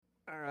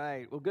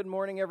right. Well, good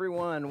morning,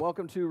 everyone.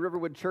 Welcome to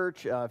Riverwood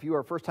Church. If you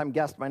are a first-time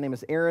guest, my name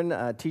is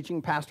Aaron, teaching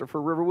pastor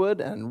for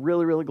Riverwood, and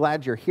really, really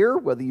glad you're here,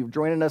 whether you're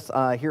joining us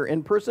here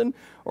in person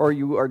or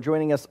you are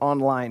joining us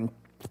online.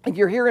 If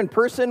you're here in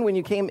person, when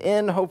you came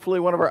in, hopefully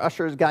one of our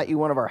ushers got you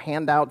one of our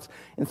handouts.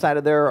 Inside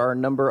of there are a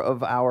number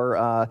of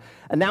our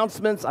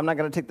announcements. I'm not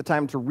going to take the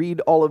time to read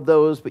all of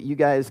those, but you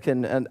guys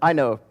can, and I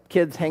know,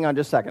 kids, hang on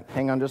just a second.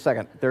 Hang on just a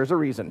second. There's a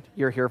reason.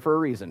 You're here for a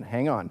reason.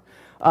 Hang on.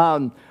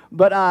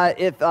 But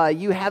if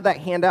you have that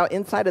handout,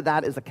 inside of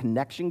that is a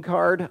connection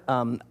card.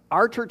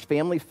 Our church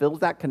family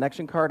fills that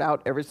connection card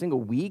out every single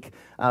week.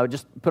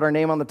 Just put our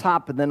name on the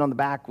top, and then on the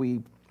back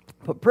we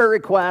put prayer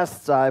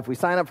requests, if we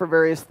sign up for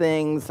various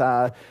things,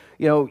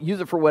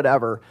 use it for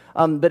whatever.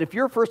 But if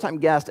you're a first-time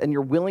guest and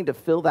you're willing to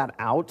fill that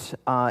out,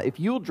 if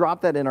you'll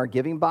drop that in our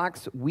giving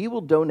box, we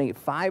will donate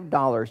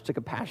 $5 to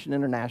Compassion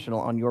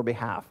International on your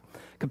behalf.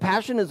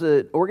 Compassion is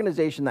an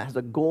organization that has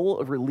a goal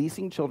of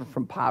releasing children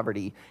from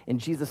poverty in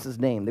Jesus'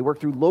 name. They work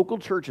through local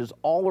churches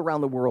all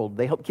around the world.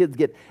 They help kids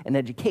get an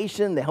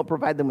education. They help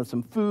provide them with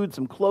some food,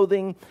 some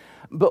clothing.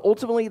 But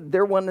ultimately,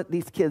 they want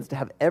these kids to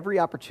have every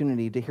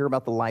opportunity to hear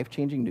about the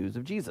life-changing news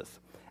of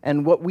Jesus.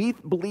 And what we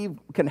believe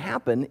can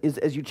happen is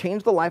as you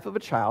change the life of a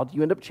child,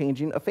 you end up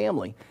changing a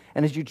family.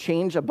 And as you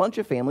change a bunch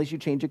of families, you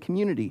change a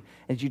community.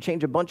 As you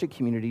change a bunch of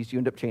communities, you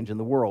end up changing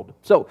the world.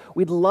 So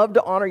we'd love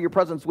to honor your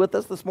presence with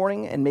us this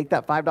morning and make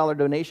that $5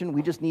 donation.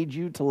 We just need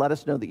you to let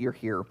us know that you're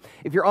here.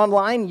 If you're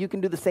online, you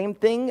can do the same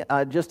thing.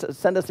 Just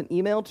send us an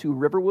email to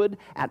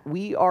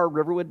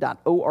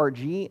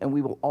riverwood@weareriverwood.org, and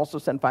we will also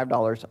send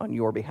 $5 on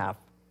your behalf.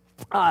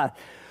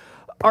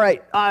 All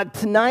right,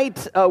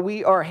 tonight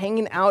we are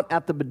hanging out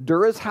at the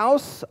Badura's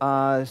house,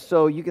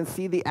 so you can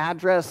see the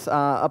address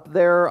up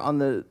there on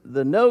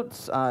the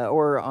notes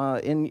or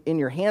in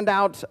your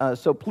handout,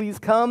 so please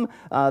come.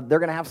 They're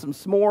going to have some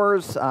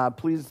s'mores.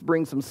 Please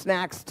bring some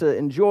snacks to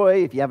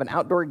enjoy. If you have an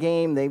outdoor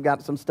game, they've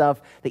got some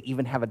stuff. They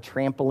even have a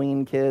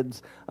trampoline,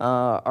 kids.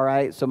 All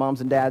right, so moms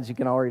and dads, you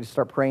can already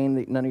start praying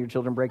that none of your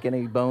children break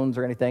any bones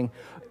or anything.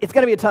 It's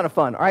going to be a ton of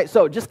fun. All right,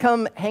 so just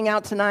come hang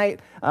out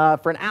tonight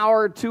for an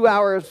hour, 2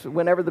 hours,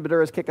 whenever the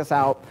Baduras kick us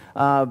out,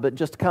 but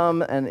just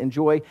come and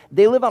enjoy.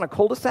 They live on a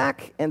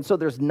cul-de-sac, and so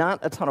there's not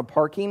a ton of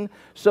parking.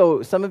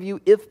 So some of you,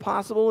 if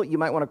possible, you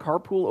might want to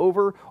carpool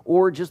over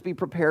or just be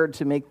prepared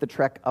to make the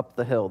trek up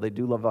the hill. They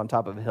do live on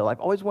top of a hill. I've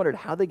always wondered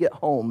how they get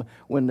home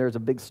when there's a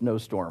big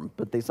snowstorm,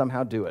 but they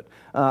somehow do it.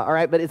 All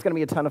right, but it's going to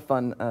be a ton of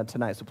fun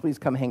tonight, so please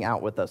come hang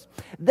out with us.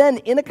 Then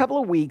in a couple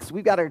of weeks,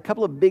 we've got a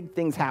couple of big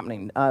things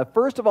happening.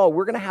 First of all,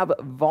 we're going to have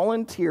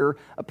volunteer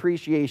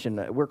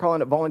appreciation. We're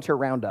calling it Volunteer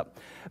Roundup.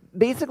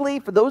 Basically,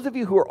 for those of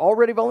you who are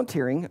already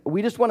volunteering,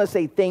 we just want to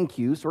say thank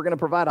you. So we're going to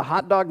provide a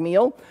hot dog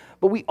meal,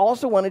 but we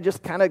also want to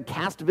just kind of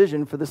cast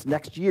vision for this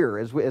next year.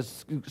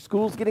 As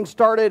school's getting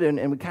started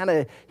and we kind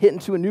of hit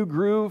into a new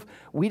groove,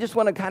 we just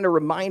want to kind of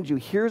remind you,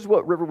 here's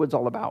what Riverwood's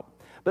all about.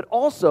 But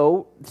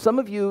also, some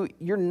of you,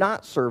 you're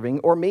not serving,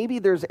 or maybe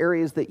there's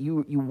areas that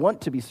you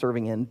want to be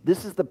serving in.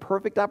 This is the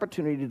perfect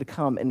opportunity to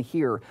come and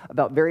hear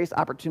about various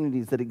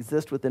opportunities that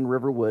exist within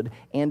Riverwood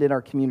and in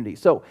our community.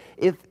 So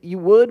if you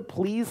would,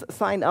 please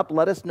sign up.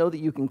 Let us know that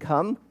you can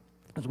come,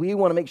 because we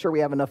want to make sure we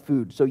have enough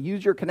food. So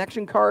use your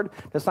connection card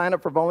to sign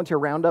up for Volunteer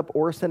Roundup,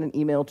 or send an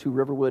email to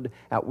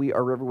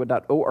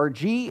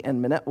riverwood@weareriverwood.org,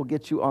 and Minette will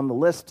get you on the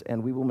list,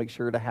 and we will make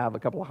sure to have a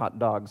couple of hot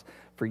dogs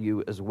for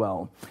you as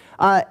well.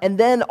 And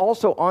then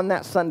also on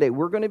that Sunday,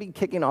 we're going to be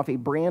kicking off a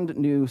brand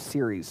new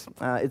series.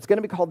 It's going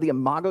to be called the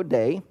Imago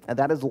Dei, and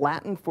that is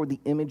Latin for the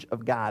image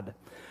of God.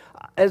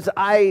 As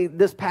I,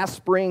 this past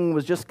spring,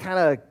 was just kind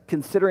of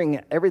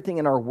considering everything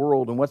in our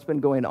world and what's been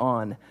going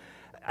on,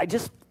 I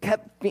just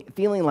kept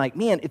feeling like,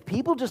 man, if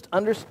people just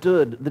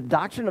understood the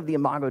doctrine of the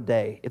Imago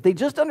Dei, if they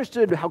just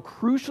understood how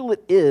crucial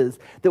it is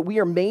that we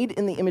are made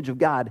in the image of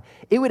God,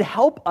 it would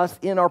help us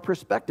in our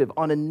perspective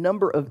on a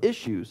number of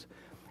issues.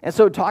 And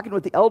so talking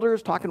with the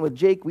elders, talking with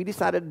Jake, we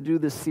decided to do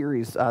this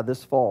series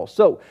this fall.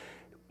 So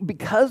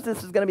because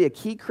this is going to be a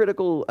key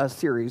critical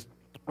series,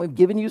 we've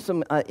given you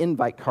some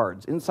invite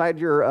cards. Inside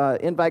your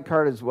invite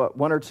card is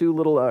one or two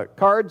little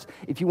cards.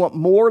 If you want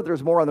more,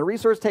 there's more on the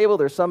resource table.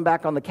 There's some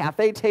back on the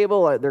cafe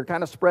table. They're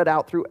kind of spread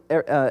out through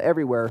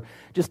everywhere.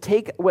 Just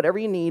take whatever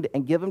you need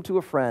and give them to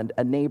a friend,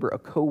 a neighbor, a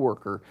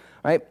coworker.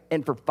 Right?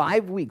 And for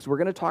 5 weeks, we're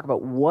going to talk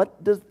about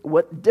what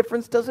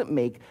difference does it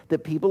make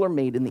that people are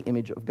made in the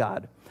image of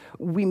God.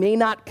 We may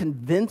not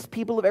convince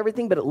people of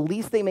everything, but at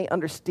least they may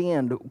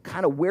understand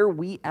kind of where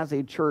we as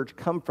a church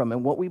come from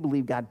and what we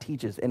believe God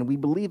teaches. And we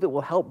believe it will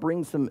help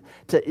bring some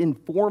to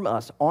inform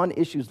us on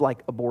issues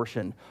like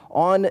abortion,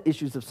 on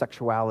issues of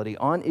sexuality,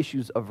 on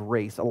issues of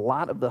race, a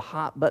lot of the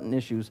hot button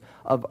issues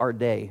of our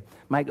day.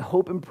 My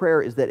hope and prayer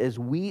is that as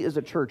we as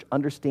a church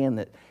understand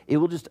that, it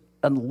will just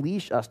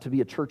unleash us to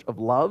be a church of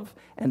love,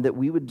 and that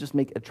we would just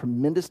make a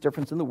tremendous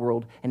difference in the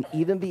world and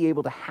even be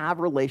able to have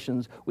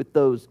relations with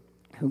those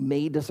who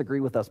may disagree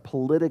with us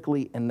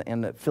politically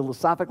and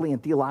philosophically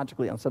and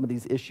theologically on some of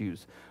these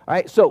issues. All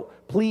right, so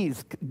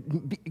please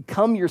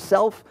come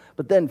yourself,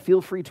 but then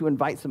feel free to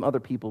invite some other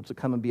people to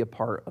come and be a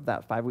part of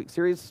that 5-week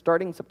series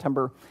starting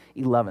September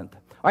 11th.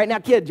 All right, now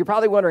kids, you're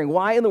probably wondering,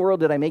 why in the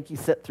world did I make you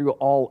sit through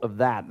all of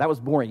that? That was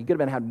boring. You could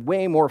have had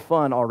way more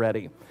fun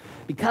already.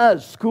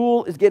 Because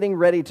school is getting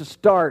ready to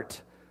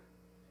start.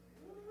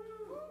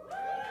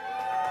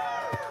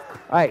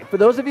 All right, for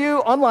those of you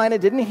online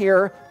that didn't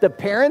hear, the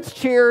parents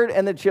cheered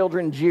and the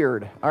children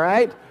jeered, all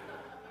right?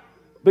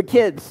 But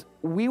kids,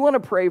 we want to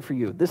pray for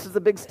you. This is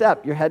a big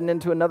step. You're heading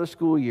into another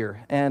school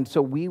year, and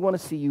so we want to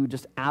see you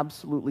just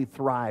absolutely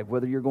thrive.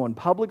 Whether you're going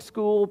public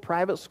school,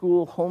 private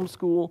school,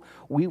 homeschool,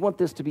 we want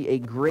this to be a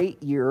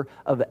great year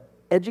of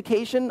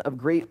education, of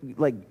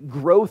great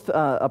growth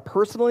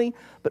personally,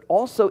 but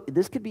also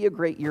this could be a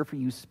great year for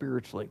you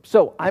spiritually.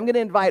 So I'm going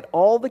to invite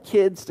all the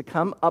kids to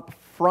come up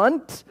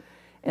front,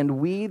 and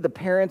we, the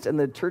parents and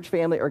the church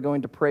family, are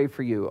going to pray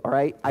for you, all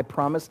right? I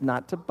promise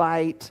not to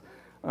bite,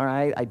 all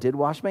right? I did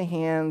wash my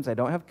hands. I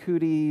don't have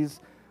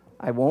cooties.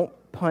 I won't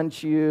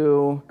punch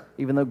you,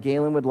 even though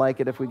Galen would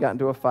like it if we got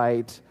into a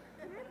fight.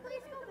 All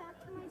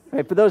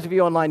right, for those of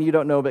you online, you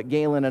don't know, but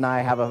Galen and I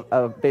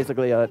have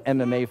basically an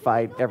MMA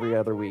fight every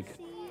other week.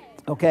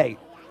 Okay,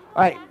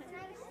 all right.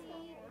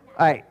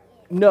 All right,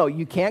 no,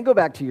 you can't go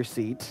back to your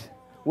seat.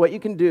 What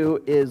you can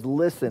do is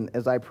listen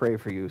as I pray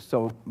for you.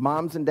 So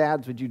moms and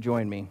dads, would you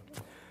join me?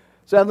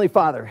 So Heavenly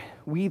Father,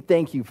 we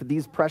thank you for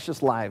these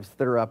precious lives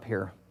that are up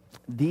here.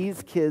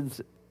 These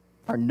kids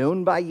are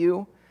known by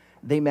you.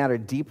 They matter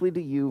deeply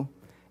to you.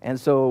 And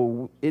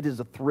so it is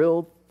a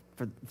thrill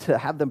to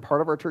have them part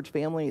of our church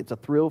family. It's a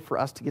thrill for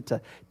us to get to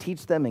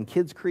teach them in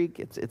Kids Creek.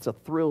 It's a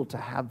thrill to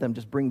have them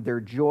just bring their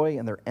joy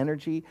and their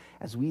energy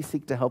as we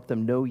seek to help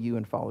them know you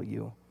and follow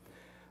you.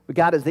 But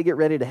God, as they get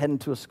ready to head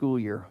into a school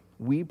year,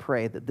 we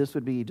pray that this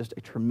would be just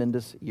a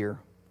tremendous year,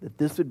 that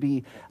this would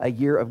be a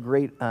year of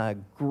great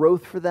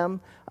growth for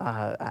them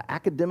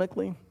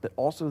academically, but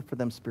also for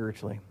them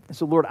spiritually. And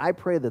so, Lord, I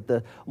pray that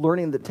the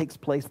learning that takes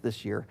place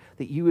this year,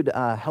 that you would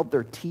help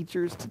their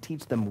teachers to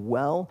teach them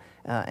well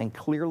and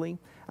clearly,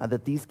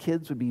 that these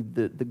kids would be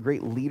the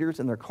great leaders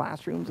in their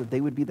classrooms, that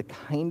they would be the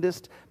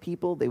kindest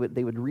people, they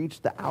would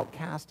reach the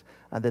outcast,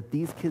 that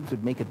these kids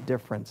would make a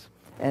difference.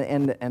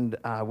 And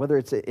whether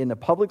it's in a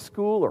public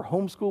school or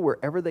homeschool,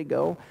 wherever they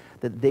go,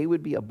 that they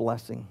would be a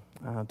blessing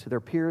to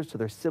their peers, to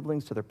their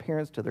siblings, to their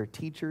parents, to their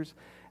teachers.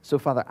 So,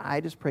 Father,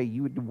 I just pray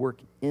you would work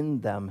in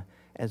them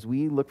as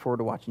we look forward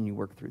to watching you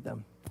work through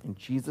them. In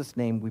Jesus'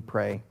 name we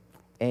pray,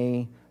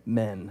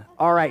 amen.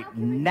 All right,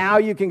 now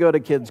you can go to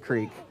Kids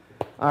Creek.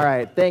 All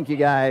right, thank you,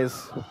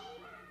 guys.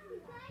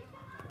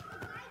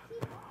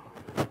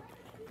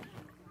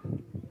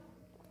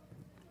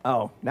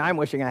 Oh, now I'm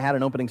wishing I had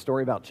an opening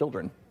story about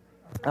children.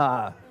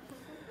 When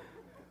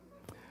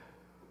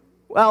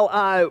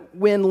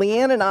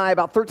Leanne and I,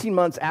 about 13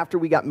 months after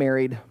we got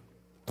married,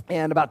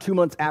 and about 2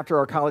 months after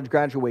our college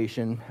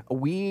graduation,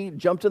 we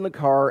jumped in the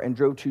car and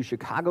drove to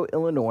Chicago,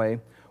 Illinois,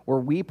 where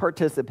we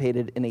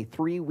participated in a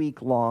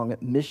 3-week-long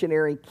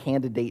missionary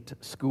candidate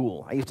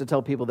school. I used to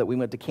tell people that we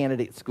went to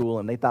candidate school,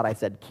 and they thought I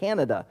said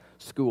Canada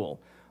school.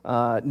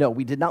 No,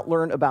 we did not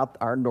learn about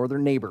our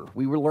northern neighbor.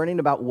 We were learning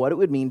about what it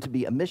would mean to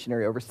be a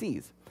missionary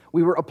overseas.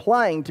 We were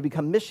applying to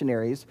become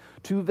missionaries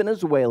to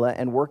Venezuela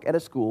and work at a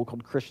school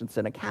called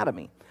Christensen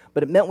Academy.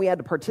 But it meant we had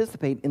to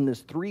participate in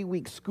this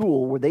 3-week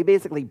school where they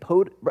basically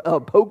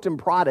poked and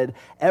prodded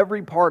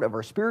every part of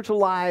our spiritual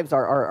lives,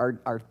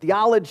 our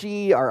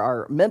theology,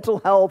 our mental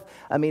health.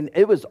 I mean,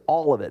 it was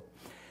all of it,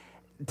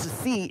 to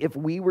see if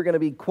we were going to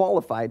be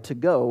qualified to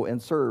go and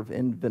serve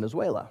in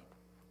Venezuela.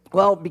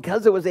 Well,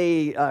 because it was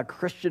a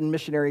Christian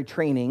missionary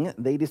training,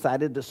 they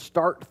decided to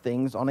start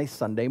things on a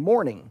Sunday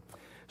morning.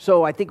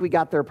 So I think we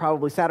got there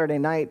probably Saturday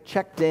night,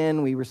 checked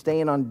in. We were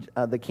staying on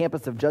the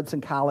campus of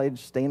Judson College,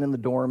 staying in the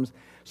dorms.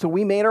 So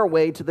we made our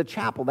way to the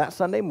chapel that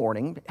Sunday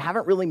morning.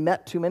 Haven't really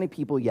met too many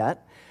people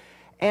yet.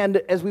 And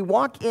as we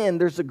walk in,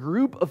 there's a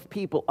group of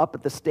people up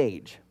at the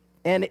stage.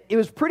 And it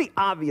was pretty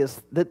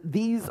obvious that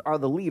these are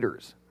the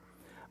leaders.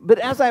 But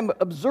as I'm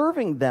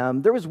observing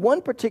them, there was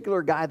one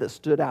particular guy that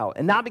stood out.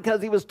 And not because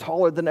he was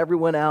taller than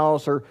everyone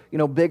else or,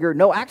 bigger.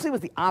 No, actually it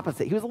was the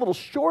opposite. He was a little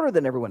shorter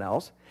than everyone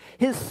else.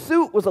 His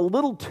suit was a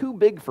little too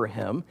big for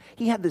him.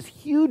 He had this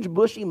huge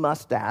bushy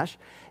mustache,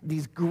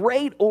 these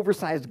great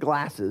oversized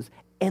glasses,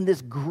 and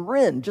this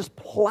grin just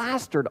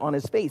plastered on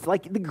his face.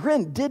 Like the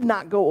grin did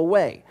not go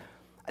away.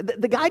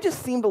 The guy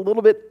just seemed a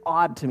little bit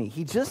odd to me.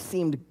 He just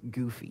seemed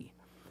goofy.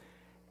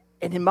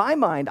 And in my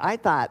mind, I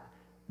thought,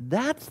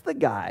 that's the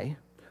guy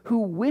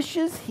who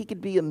wishes he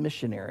could be a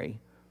missionary,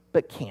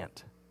 but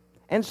can't.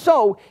 And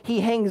so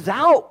he hangs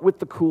out with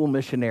the cool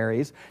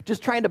missionaries,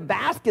 just trying to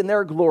bask in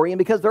their glory. And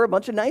because they're a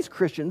bunch of nice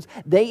Christians,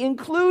 they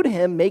include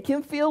him, make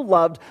him feel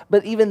loved,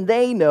 but even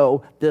they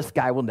know this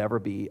guy will never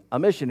be a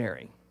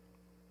missionary.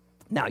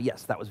 Now,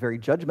 yes, that was very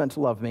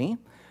judgmental of me.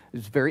 It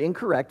was very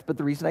incorrect, but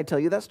the reason I tell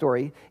you that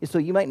story is so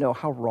you might know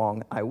how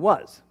wrong I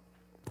was.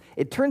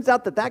 It turns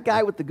out that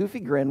guy with the goofy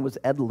grin was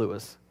Ed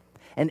Lewis.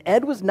 And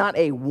Ed was not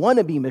a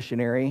wannabe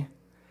missionary.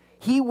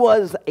 He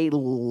was a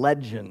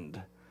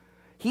legend.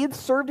 He had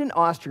served in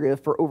Austria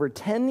for over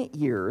 10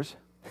 years,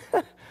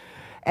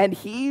 and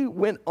he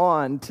went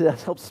on to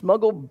help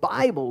smuggle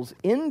Bibles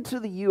into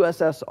the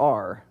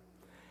USSR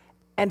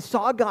and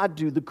saw God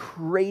do the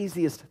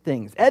craziest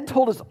things. Ed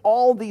told us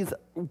all these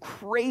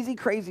crazy,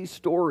 crazy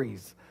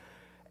stories,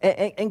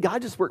 and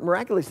God just worked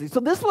miraculously.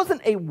 So this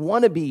wasn't a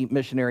wannabe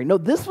missionary. No,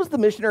 this was the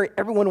missionary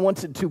everyone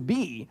wanted to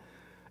be.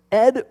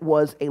 Ed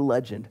was a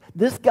legend.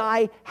 This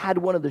guy had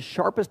one of the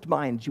sharpest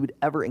minds you would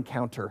ever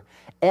encounter.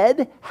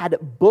 Ed had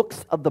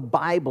books of the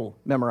Bible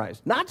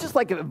memorized. Not just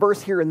like a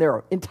verse here and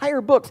there, entire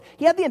books.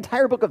 He had the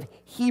entire book of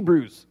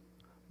Hebrews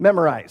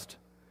memorized.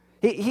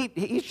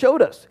 He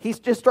showed us. He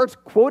just starts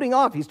quoting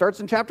off. He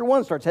starts in chapter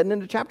 1, starts heading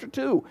into chapter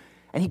 2,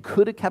 and he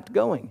could have kept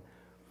going.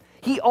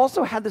 He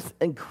also had this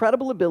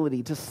incredible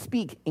ability to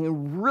speak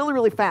in really,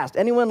 really fast.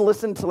 Anyone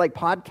listen to like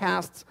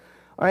podcasts?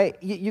 All right,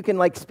 you can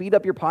like speed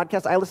up your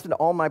podcast. I listen to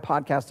all my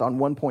podcasts on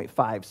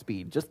 1.5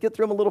 speed. Just get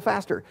through them a little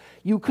faster.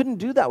 You couldn't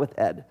do that with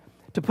Ed.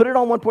 To put it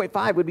on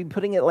 1.5 would be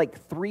putting it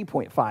like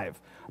 3.5.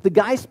 The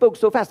guy spoke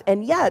so fast,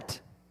 and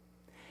yet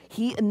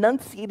he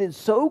enunciated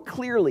so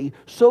clearly,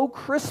 so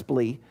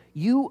crisply,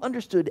 you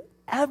understood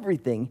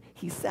everything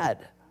he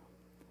said.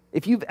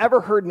 If you've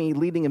ever heard me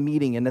leading a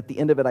meeting and at the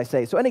end of it I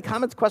say, so any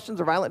comments,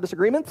 questions, or violent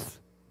disagreements?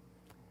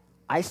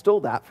 I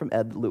stole that from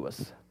Ed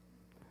Lewis.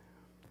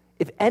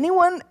 If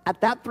anyone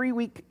at that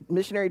 3-week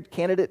missionary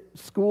candidate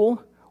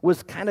school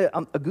was kind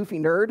of a goofy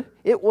nerd,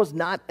 it was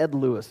not Ed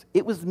Lewis.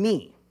 It was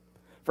me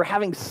for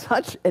having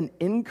such an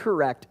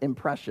incorrect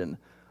impression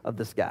of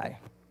this guy.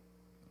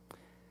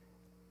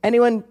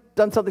 Anyone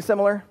done something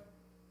similar?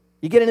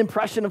 You get an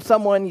impression of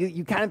someone,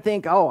 you kind of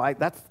think,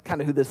 that's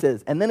kind of who this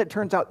is. And then it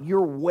turns out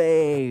you're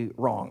way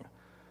wrong.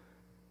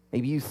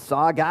 Maybe you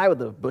saw a guy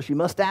with a bushy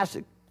mustache,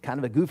 kind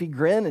of a goofy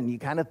grin, and you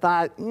kind of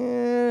thought,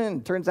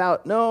 and it turns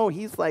out, no,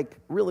 he's like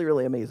really,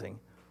 really amazing.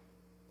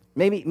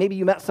 Maybe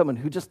you met someone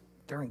who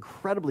they're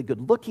incredibly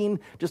good looking,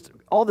 just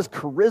all this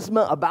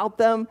charisma about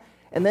them,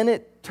 and then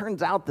it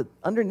turns out that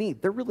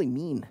underneath, they're really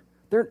mean.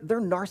 They're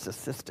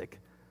narcissistic.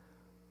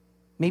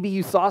 Maybe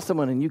you saw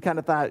someone and you kind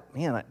of thought,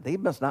 man, they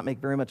must not make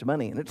very much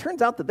money. And it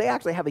turns out that they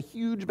actually have a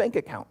huge bank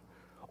account.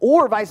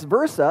 Or vice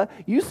versa,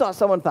 you saw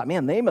someone and thought,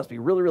 man, they must be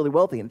really, really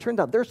wealthy. And it turns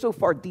out they're so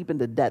far deep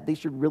into debt, they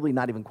should really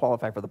not even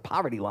qualify for the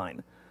poverty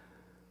line.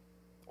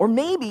 Or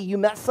maybe you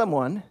met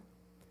someone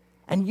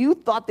and you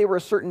thought they were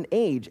a certain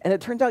age, and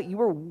it turns out you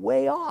were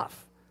way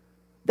off.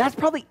 That's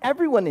probably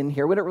everyone in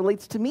here when it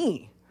relates to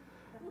me.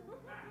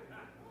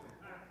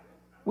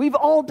 We've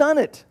all done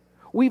it.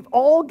 We've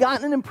all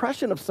gotten an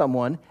impression of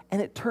someone,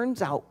 and it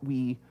turns out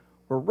we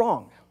were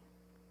wrong.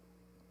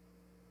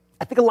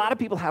 I think a lot of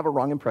people have a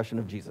wrong impression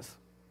of Jesus.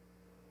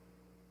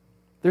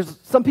 There's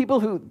some people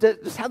who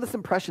just have this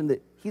impression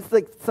that he's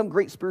like some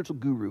great spiritual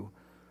guru,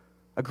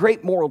 a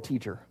great moral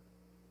teacher.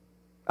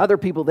 Other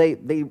people, they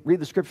read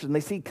the scriptures and they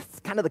see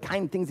kind of the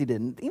kind things he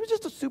did. And he was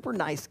just a super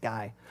nice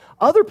guy.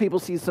 Other people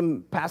see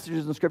some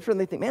passages in scripture and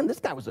they think, man, this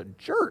guy was a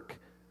jerk.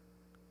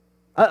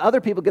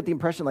 Other people get the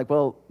impression like,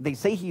 well, they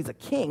say he's a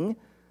king.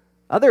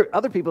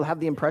 Other people have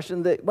the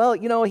impression that, well,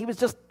 he was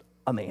just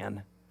a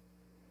man.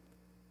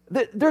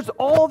 There's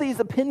all these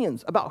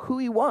opinions about who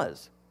he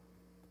was.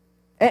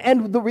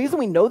 And the reason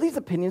we know these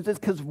opinions is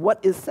because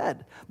what is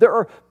said. There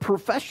are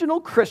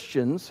professional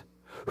Christians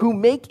who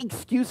make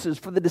excuses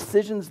for the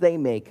decisions they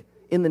make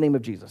in the name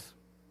of Jesus.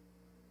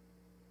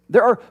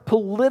 There are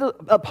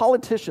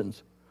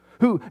politicians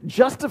who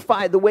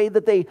justify the way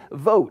that they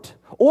vote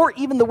or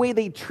even the way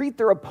they treat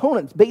their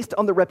opponents based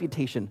on the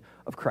reputation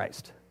of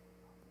Christ.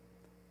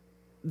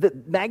 The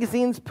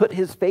magazines put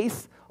his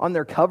face on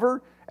their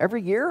cover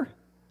every year.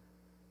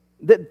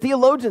 The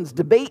theologians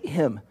debate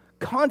him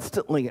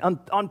constantly on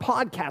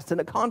podcasts and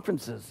at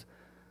conferences.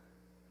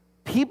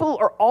 People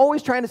are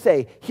always trying to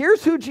say,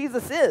 here's who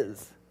Jesus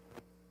is.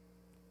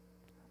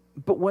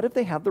 But what if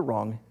they have the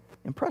wrong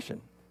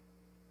impression?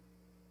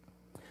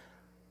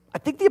 I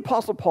think the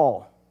Apostle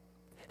Paul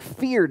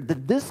feared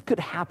that this could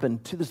happen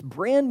to this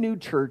brand new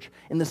church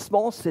in the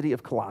small city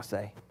of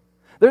Colossae.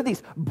 There are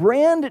these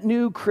brand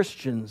new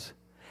Christians,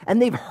 and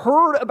they've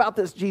heard about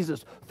this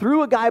Jesus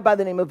through a guy by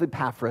the name of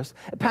Epaphras.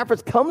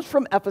 Epaphras comes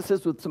from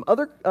Ephesus with some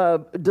other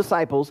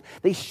disciples.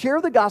 They share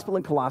the gospel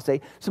in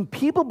Colossae. Some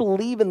people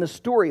believe in the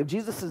story of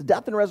Jesus'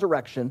 death and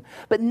resurrection.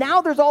 But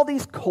now there's all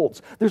these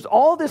cults. There's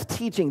all this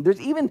teaching.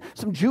 There's even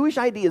some Jewish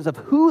ideas of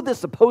who the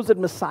supposed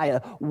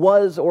Messiah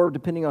was, or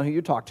depending on who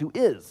you talk to,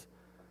 is.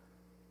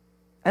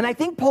 And I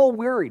think Paul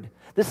worried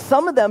that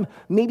some of them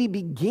maybe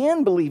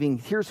began believing,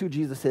 here's who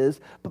Jesus is,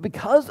 but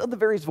because of the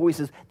various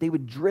voices, they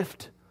would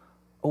drift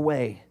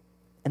away,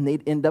 and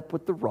they'd end up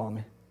with the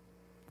wrong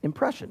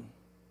impression.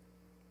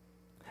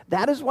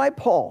 That is why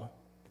Paul,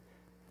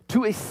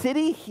 to a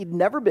city he'd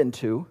never been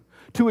to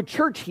a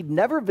church he'd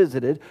never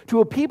visited, to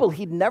a people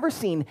he'd never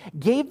seen,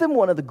 gave them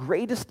one of the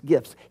greatest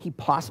gifts he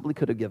possibly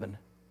could have given.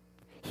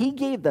 He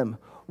gave them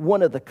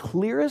one of the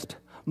clearest,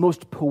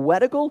 most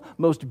poetical,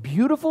 most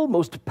beautiful,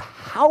 most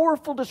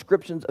powerful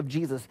descriptions of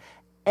Jesus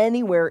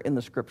anywhere in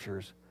the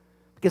scriptures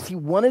because he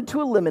wanted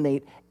to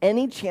eliminate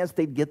any chance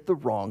they'd get the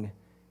wrong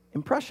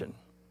impression.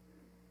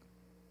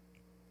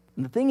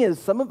 And the thing is,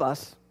 some of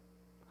us,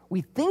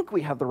 we think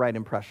we have the right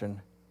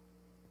impression,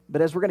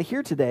 but as we're going to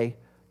hear today,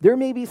 there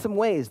may be some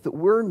ways that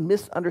we're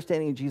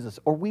misunderstanding Jesus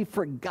or we've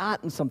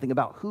forgotten something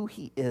about who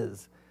he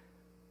is.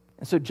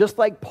 And so just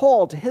like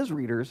Paul to his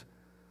readers,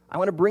 I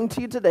want to bring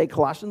to you today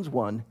Colossians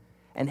 1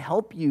 and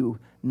help you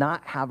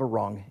not have a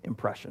wrong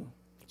impression.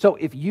 So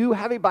if you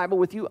have a Bible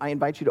with you, I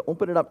invite you to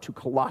open it up to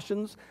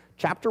Colossians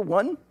chapter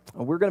 1.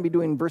 We're going to be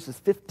doing verses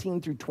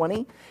 15 through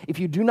 20. If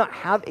you do not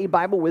have a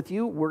Bible with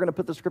you, we're going to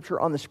put the scripture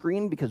on the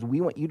screen because we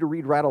want you to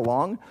read right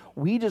along.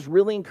 We just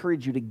really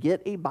encourage you to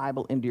get a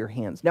Bible into your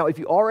hands. Now, if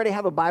you already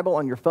have a Bible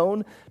on your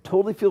phone,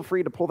 totally feel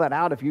free to pull that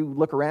out. If you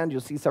look around,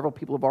 you'll see several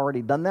people have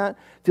already done that.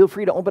 Feel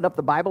free to open up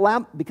the Bible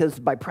app because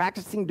by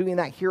practicing doing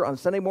that here on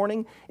Sunday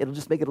morning, it'll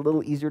just make it a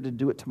little easier to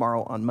do it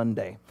tomorrow on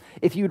Monday.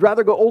 If you'd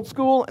rather go old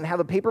school and have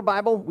a paper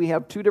Bible, we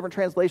have 2 different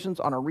translations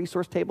on our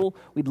resource table.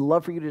 We'd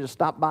love for you to just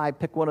stop by,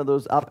 pick one of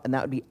those up, and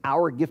that would be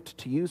our gift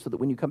to you so that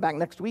when you come back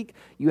next week,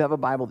 you have a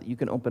Bible that you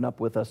can open up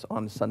with us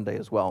on Sunday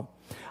as well.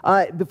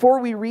 Before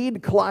we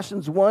read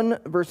Colossians 1,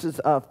 verses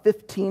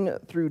 15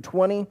 through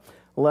 20,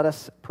 let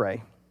us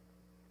pray.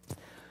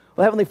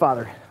 Well, Heavenly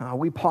Father,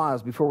 we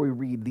pause before we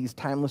read these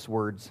timeless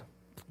words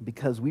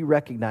because we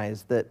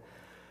recognize that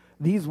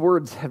these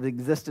words have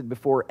existed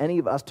before any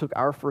of us took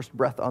our first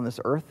breath on this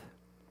earth,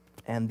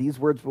 and these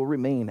words will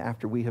remain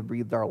after we have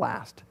breathed our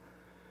last.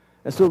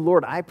 And so,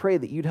 Lord, I pray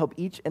that you'd help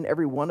each and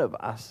every one of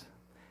us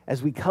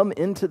as we come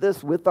into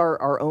this with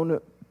our own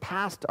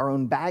past, our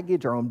own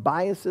baggage, our own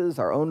biases,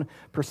 our own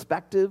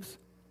perspectives,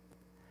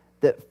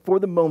 that for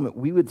the moment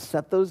we would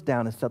set those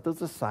down and set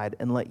those aside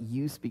and let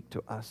you speak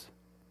to us.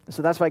 And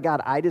so that's why,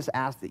 God, I just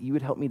ask that you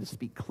would help me to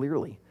speak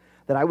clearly,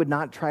 that I would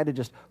not try to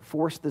just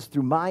force this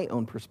through my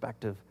own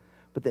perspective,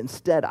 but that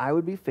instead I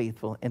would be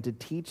faithful and to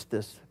teach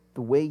this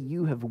the way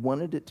you have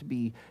wanted it to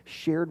be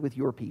shared with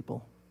your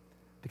people.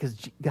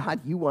 Because, God,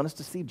 you want us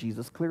to see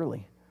Jesus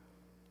clearly.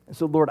 And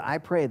so, Lord, I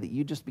pray that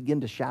you just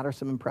begin to shatter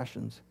some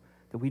impressions,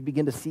 that we'd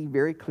begin to see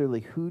very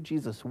clearly who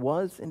Jesus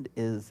was and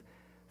is,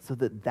 so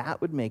that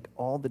that would make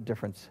all the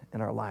difference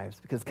in our lives.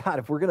 Because, God,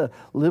 if we're going to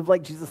live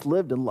like Jesus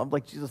lived and love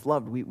like Jesus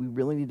loved, we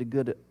really need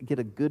to get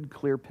a good,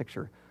 clear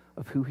picture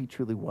of who he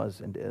truly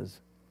was and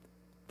is.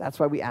 That's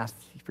why we ask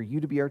for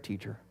you to be our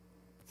teacher.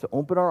 So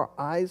open our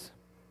eyes,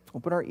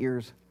 open our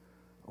ears,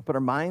 open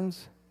our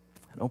minds,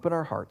 and open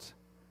our hearts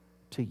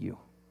to you.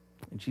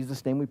 In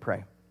Jesus' name we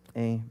pray.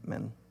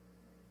 Amen.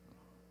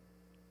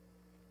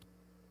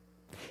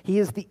 He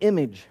is the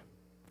image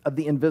of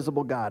the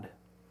invisible God,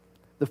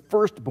 the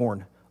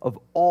firstborn of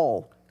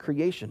all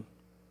creation.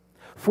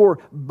 For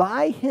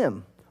by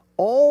him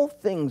all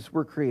things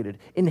were created,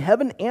 in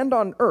heaven and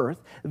on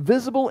earth,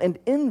 visible and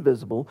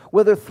invisible,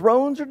 whether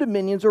thrones or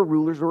dominions or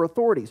rulers or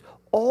authorities.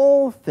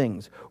 All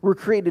things were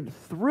created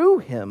through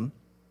him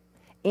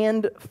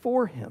and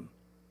for him.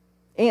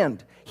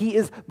 And he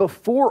is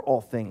before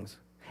all things,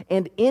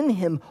 and in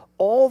him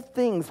all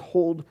things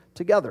hold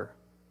together.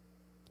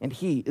 And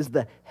he is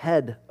the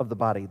head of the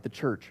body, the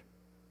church.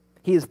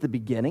 He is the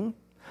beginning,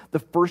 the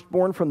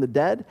firstborn from the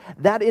dead,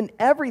 that in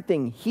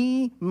everything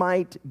he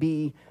might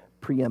be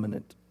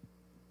preeminent.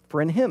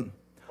 For in him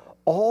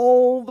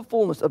all the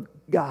fullness of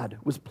God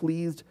was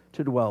pleased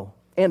to dwell,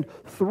 and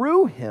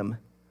through him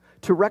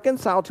to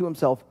reconcile to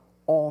himself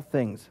all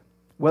things,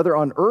 whether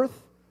on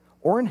earth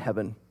or in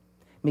heaven,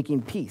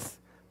 making peace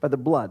by the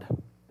blood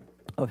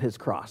of his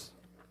cross.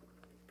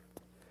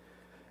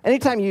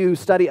 Anytime you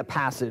study a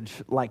passage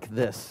like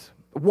this,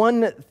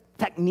 one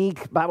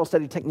technique, Bible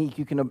study technique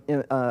you can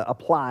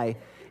apply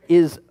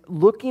is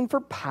looking for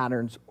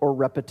patterns or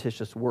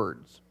repetitious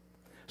words.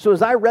 So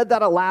as I read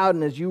that aloud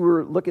and as you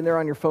were looking there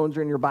on your phones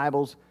or in your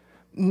Bibles,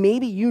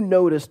 maybe you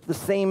noticed the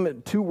same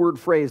 2-word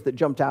phrase that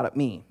jumped out at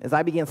me. As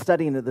I began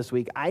studying it this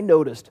week, I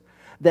noticed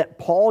that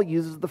Paul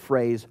uses the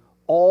phrase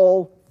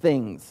all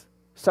things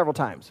several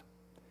times.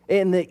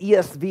 In the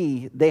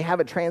ESV, they have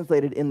it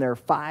translated in there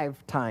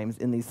 5 times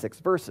in these 6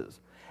 verses.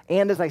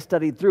 And as I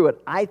studied through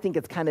it, I think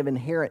it's kind of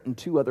inherent in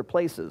 2 other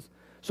places.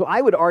 So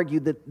I would argue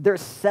that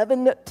there's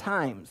 7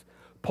 times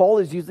Paul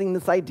is using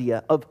this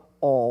idea of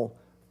all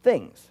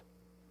things.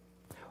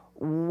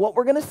 What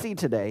we're going to see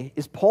today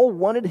is Paul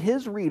wanted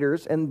his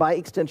readers, and by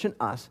extension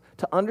us,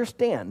 to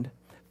understand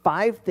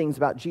 5 things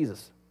about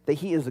Jesus. That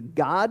he is a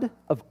God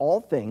of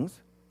all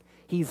things,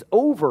 he's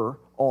over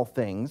all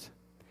things,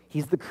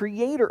 he's the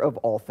creator of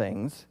all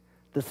things,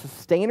 the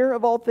sustainer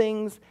of all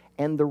things,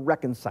 and the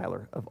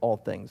reconciler of all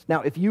things.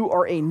 Now, if you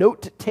are a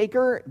note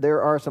taker,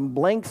 there are some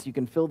blanks. You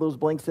can fill those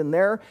blanks in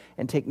there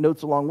and take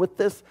notes along with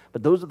this.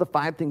 But those are the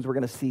 5 things we're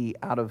going to see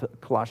out of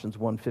Colossians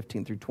 1,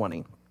 15 through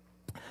 20.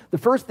 The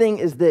first thing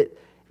is that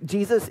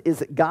Jesus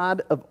is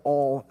God of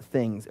all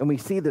things. And we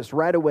see this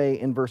right away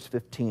in verse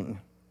 15.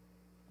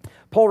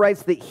 Paul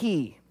writes that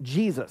he,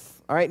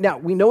 Jesus, all right, now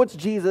we know it's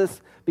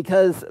Jesus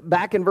because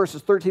back in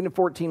verses 13 and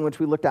 14, which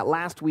we looked at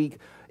last week,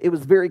 it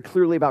was very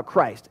clearly about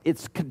Christ.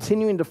 It's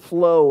continuing to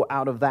flow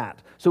out of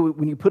that. So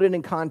when you put it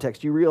in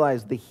context, you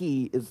realize the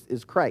he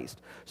is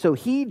Christ. So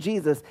he,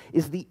 Jesus,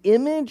 is the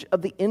image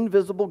of the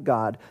invisible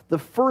God, the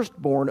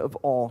firstborn of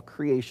all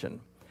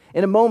creation.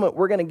 In a moment,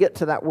 we're going to get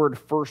to that word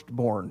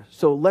firstborn.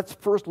 So let's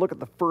first look at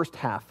the first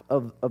half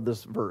of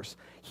this verse.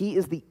 He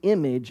is the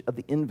image of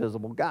the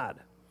invisible God.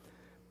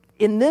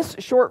 In this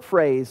short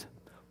phrase,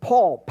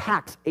 Paul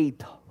packs a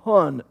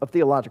ton of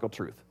theological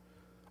truth.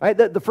 Right?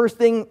 The first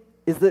thing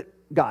is that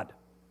God.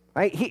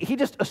 Right? He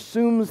just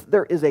assumes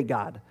there is a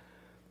God.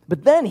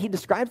 But then he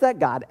describes that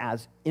God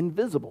as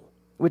invisible,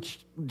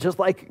 which just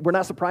like we're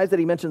not surprised that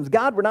he mentions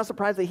God, we're not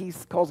surprised that he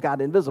calls God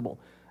invisible.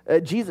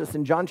 Jesus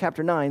in John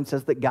chapter 9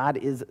 says that God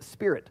is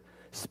spirit.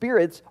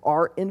 Spirits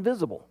are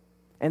invisible.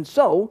 And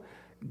so,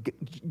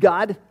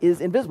 God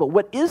is invisible.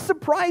 What is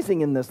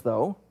surprising in this,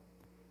 though,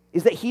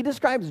 is that he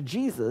describes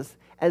Jesus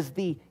as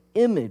the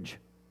image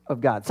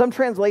of God. Some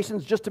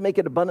translations, just to make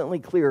it abundantly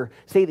clear,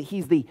 say that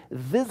he's the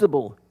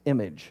visible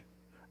image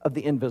of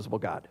the invisible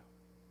God.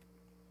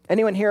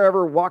 Anyone here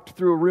ever walked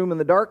through a room in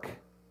the dark?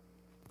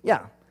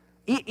 Yeah.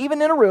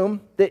 Even in a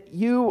room that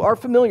you are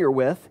familiar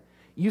with,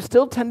 you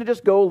still tend to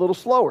just go a little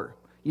slower.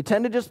 You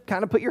tend to just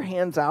kind of put your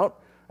hands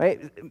out,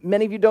 right?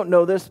 Many of you don't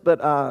know this,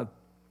 but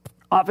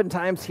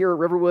oftentimes here at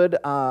Riverwood,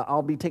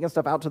 I'll be taking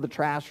stuff out to the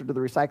trash or to the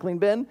recycling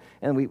bin,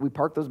 and we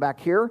park those back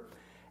here,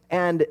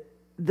 and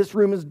this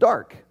room is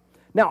dark.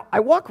 Now,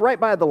 I walk right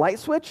by the light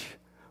switch,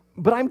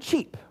 but I'm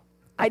cheap.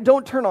 I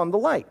don't turn on the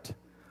light.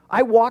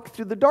 I walk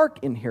through the dark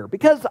in here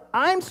because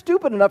I'm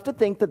stupid enough to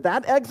think that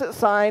that exit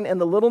sign and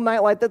the little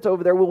nightlight that's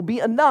over there will be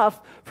enough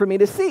for me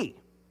to see.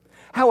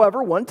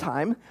 However, one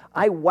time,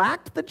 I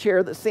whacked the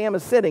chair that Sam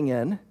is sitting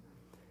in,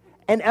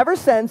 and ever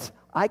since,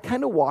 I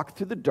kind of walk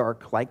through the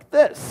dark like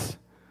this.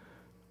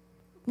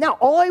 Now,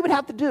 all I would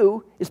have to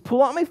do is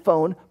pull out my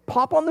phone,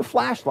 pop on the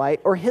flashlight,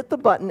 or hit the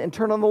button and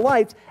turn on the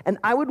lights, and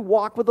I would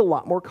walk with a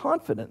lot more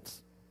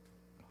confidence.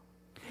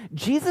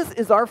 Jesus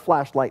is our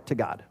flashlight to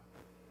God.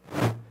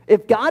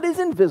 If God is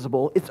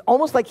invisible, it's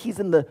almost like he's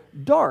in the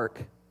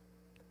dark,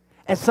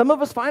 and some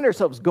of us find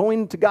ourselves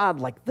going to God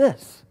like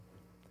this.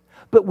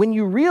 But when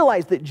you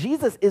realize that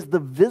Jesus is the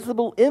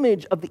visible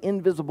image of the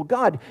invisible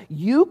God,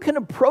 you can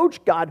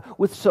approach God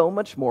with so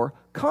much more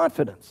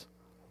confidence.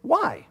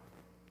 Why?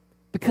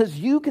 Because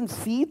you can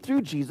see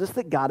through Jesus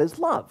that God is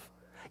love.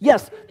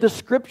 Yes, the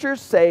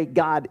scriptures say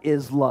God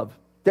is love.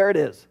 There it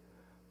is.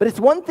 But it's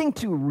one thing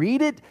to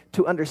read it,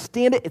 to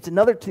understand it. It's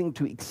another thing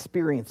to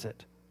experience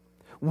it.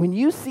 When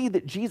you see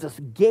that Jesus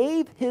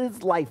gave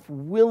his life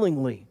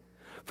willingly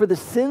for the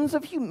sins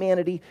of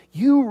humanity,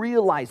 you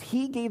realize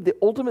he gave the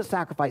ultimate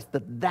sacrifice,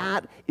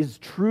 that is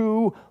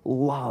true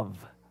love.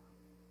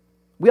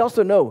 We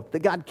also know that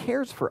God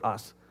cares for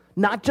us,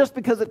 not just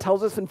because it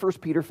tells us in 1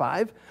 Peter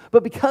 5,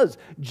 but because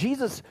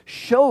Jesus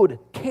showed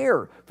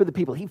care for the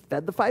people. He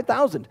fed the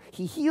 5,000.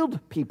 He healed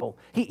people.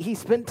 He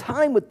spent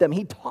time with them.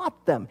 He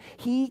taught them.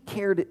 He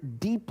cared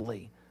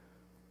deeply.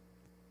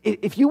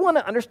 If you want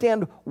to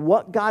understand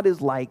what God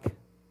is like,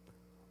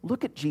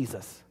 look at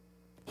Jesus.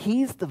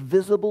 He's the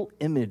visible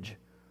image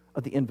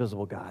of the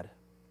invisible God.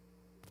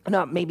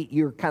 Now, maybe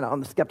you're kind of on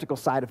the skeptical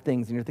side of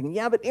things, and you're thinking,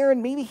 yeah, but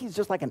Aaron, maybe he's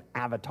just like an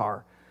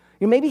avatar.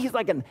 Maybe he's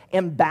like an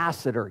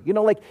ambassador.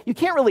 Like you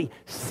can't really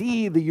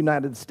see the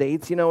United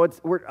States.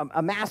 We're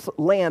a mass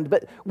land,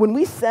 but when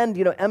we send,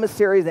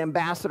 emissaries,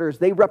 ambassadors,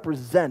 they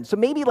represent. So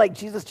maybe like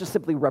Jesus just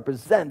simply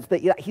represents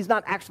that he's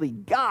not actually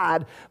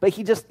God, but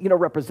he just,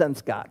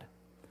 represents God.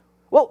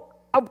 Well,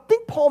 I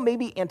think Paul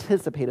maybe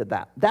anticipated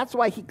that. That's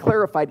why he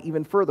clarified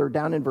even further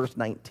down in verse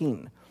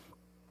 19.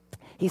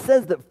 He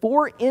says that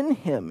for in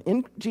him,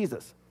 in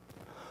Jesus,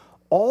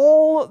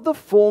 all the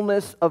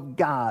fullness of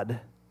God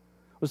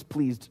was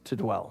pleased to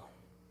dwell.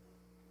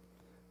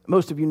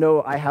 Most of you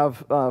know I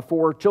have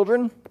 4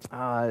 children.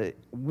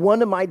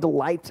 One of my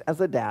delights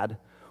as a dad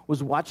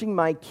was watching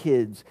my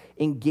kids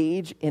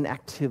engage in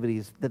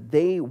activities that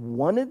they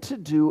wanted to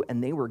do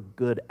and they were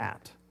good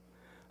at.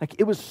 Like,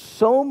 it was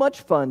so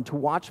much fun to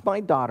watch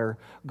my daughter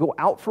go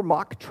out for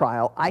mock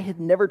trial. I had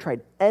never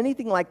tried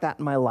anything like that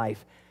in my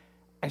life.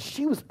 And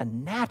she was a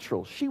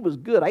natural. She was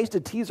good. I used to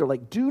tease her,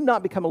 like, do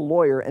not become a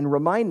lawyer and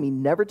remind me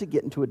never to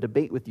get into a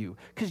debate with you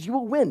because you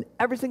will win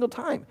every single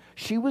time.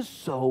 She was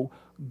so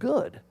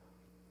good.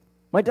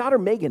 My daughter,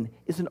 Megan,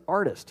 is an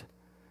artist.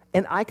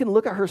 And I can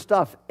look at her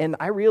stuff and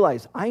I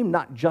realize I am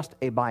not just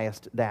a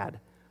biased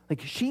dad.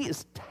 Like, she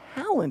is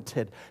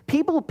talented.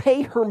 People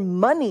pay her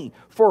money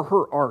for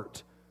her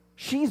art.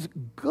 She's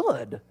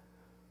good.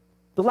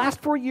 The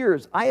last 4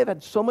 years, I have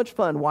had so much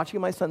fun watching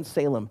my son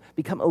Salem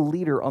become a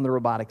leader on the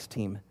robotics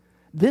team.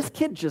 This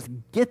kid just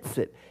gets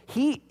it.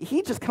 He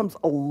just comes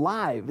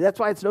alive.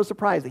 That's why it's no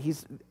surprise that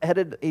he's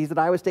at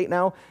Iowa State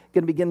now,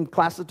 going to begin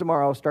classes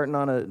tomorrow, starting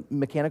on a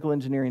mechanical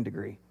engineering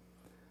degree.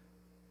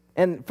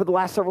 And for the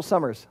last several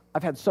summers,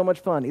 I've had so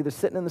much fun either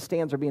sitting in the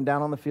stands or being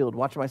down on the field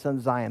watching my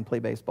son Zion play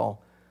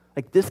baseball.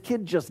 Like, this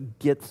kid just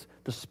gets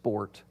the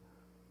sport.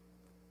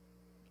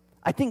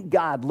 I think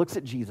God looks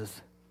at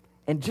Jesus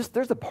and just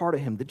there's a part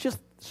of him that just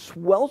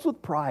swells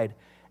with pride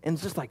and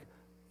is just like,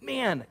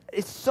 man,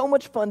 it's so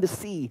much fun to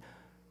see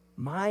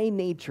my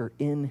nature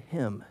in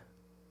him.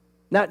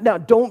 Now,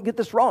 don't get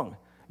this wrong.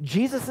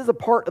 Jesus is a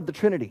part of the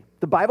Trinity.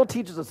 The Bible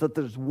teaches us that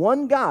there's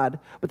one God,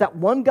 but that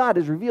one God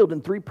is revealed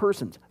in three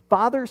persons,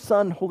 Father,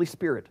 Son, Holy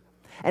Spirit.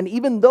 And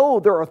even though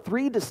there are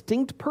three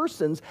distinct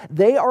persons,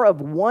 they are of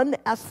one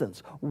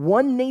essence,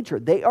 one nature.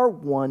 They are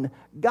one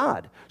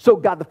God. So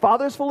God the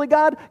Father is fully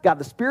God, God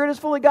the Spirit is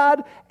fully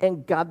God,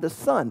 and God the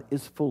Son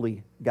is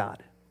fully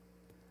God.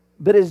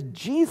 But as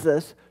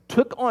Jesus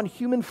took on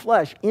human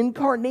flesh,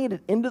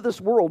 incarnated into this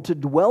world to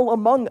dwell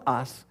among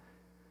us,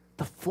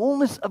 the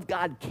fullness of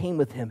God came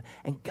with him,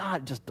 and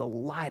God just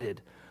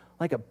delighted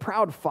like a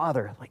proud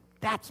father, like,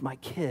 that's my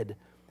kid.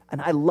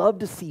 And I love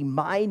to see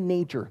my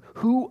nature,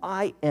 who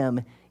I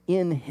am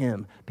in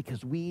him,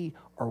 because we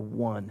are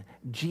one.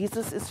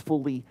 Jesus is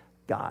fully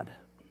God.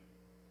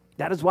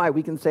 That is why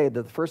we can say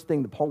that the first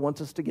thing that Paul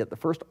wants us to get, the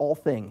first all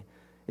thing,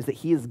 is that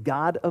he is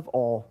God of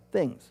all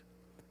things.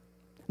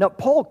 Now,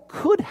 Paul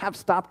could have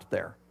stopped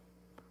there.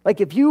 Like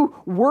if you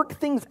work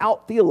things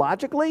out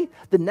theologically,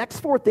 the next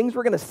four things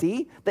we're going to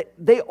see, that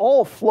they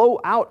all flow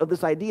out of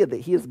this idea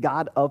that he is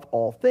God of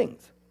all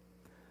things.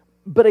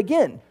 But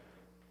again,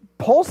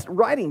 Paul's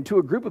writing to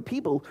a group of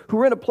people who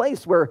are in a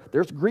place where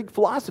there's Greek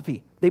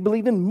philosophy. They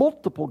believe in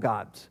multiple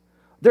gods.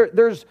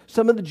 There's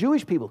some of the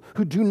Jewish people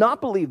who do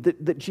not believe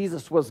that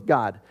Jesus was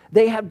God.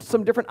 They have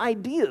some different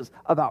ideas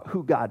about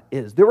who God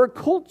is. There were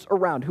cults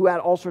around who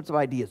had all sorts of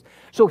ideas.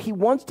 So he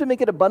wants to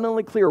make it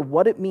abundantly clear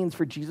what it means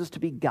for Jesus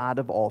to be God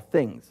of all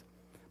things.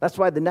 That's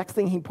why the next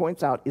thing he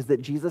points out is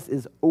that Jesus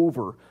is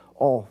over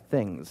all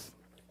things.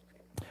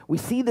 We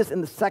see this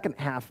in the second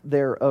half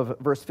there of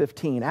verse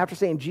 15. After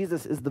saying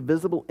Jesus is the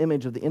visible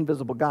image of the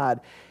invisible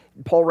God,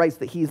 Paul writes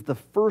that he's the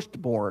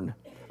firstborn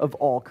of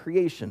all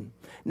creation.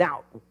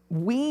 Now,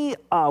 we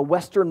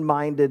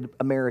Western-minded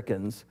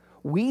Americans,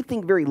 we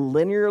think very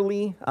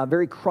linearly,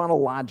 very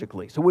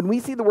chronologically. So when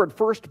we see the word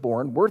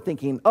firstborn, we're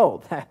thinking,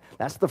 oh,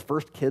 that's the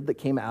first kid that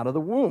came out of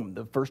the womb,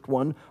 the first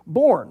one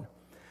born.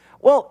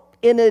 Well,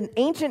 in an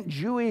ancient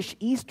Jewish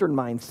Eastern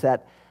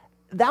mindset,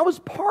 that was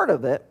part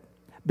of it,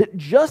 but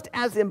just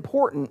as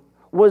important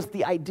was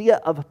the idea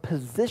of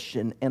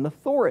position and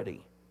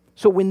authority.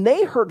 So when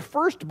they heard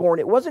firstborn,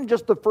 it wasn't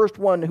just the first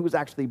one who was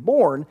actually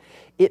born.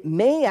 It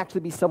may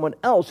actually be someone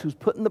else who's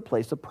put in the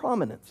place of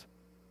prominence.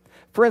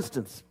 For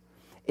instance,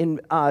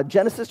 in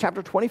Genesis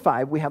chapter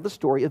 25, we have the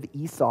story of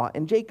Esau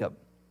and Jacob.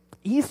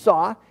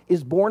 Esau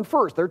is born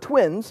first. They're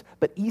twins,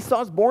 but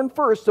Esau's born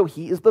first, so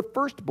he is the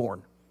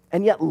firstborn.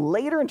 And yet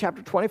later in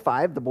chapter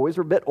 25, the boys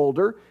are a bit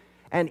older,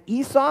 and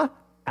Esau,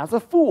 as a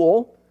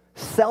fool,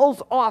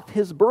 sells off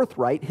his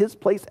birthright, his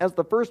place as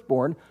the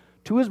firstborn,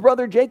 to his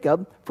brother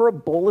Jacob for a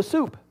bowl of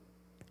soup.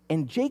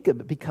 And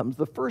Jacob becomes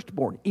the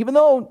firstborn. Even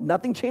though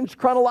nothing changed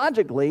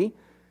chronologically,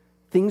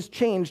 things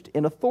changed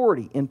in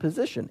authority, in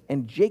position,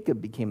 and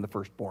Jacob became the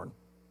firstborn.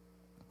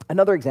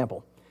 Another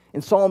example,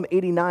 in Psalm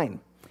 89,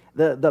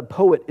 the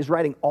poet is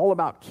writing all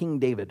about King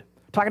David,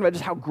 talking about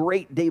just how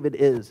great David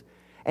is.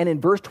 And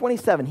in verse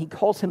 27, he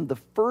calls him the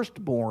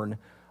firstborn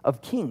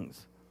of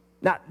kings.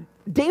 Now,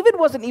 David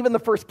wasn't even the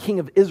first king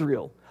of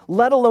Israel,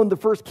 let alone the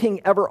first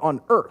king ever on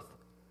earth.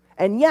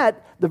 And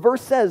yet, the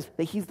verse says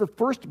that he's the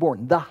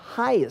firstborn, the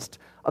highest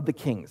of the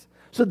kings.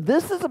 So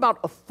this is about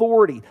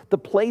authority, the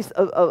place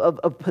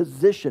of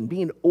position,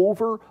 being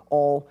over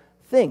all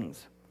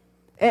things.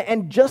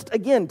 And just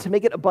again, to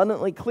make it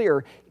abundantly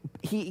clear,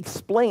 he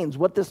explains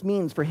what this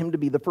means for him to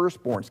be the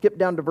firstborn. Skip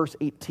down to verse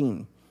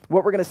 18.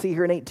 What we're going to see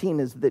here in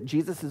 18 is that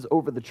Jesus is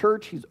over the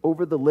church, he's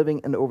over the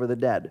living and over the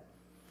dead.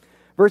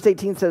 Verse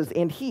 18 says,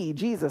 and he,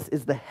 Jesus,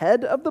 is the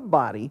head of the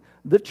body,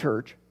 the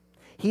church.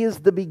 He is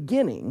the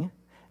beginning,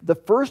 the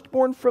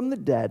firstborn from the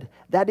dead,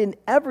 that in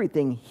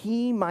everything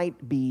he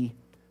might be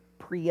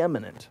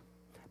preeminent.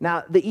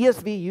 Now, the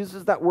ESV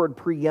uses that word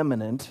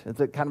preeminent. It's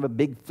a kind of a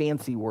big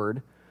fancy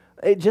word.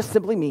 It just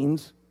simply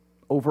means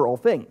over all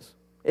things.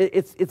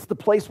 It's the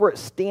place where it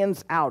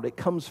stands out. It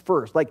comes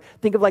first. Like,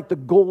 think of like the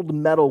gold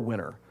medal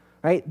winner,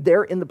 right?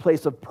 They're in the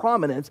place of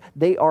prominence.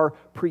 They are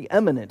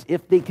preeminent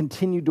if they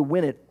continue to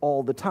win it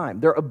all the time.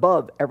 They're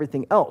above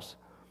everything else.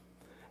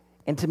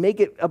 And to make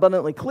it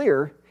abundantly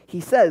clear,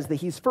 he says that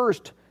he's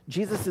first.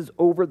 Jesus is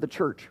over the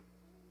church.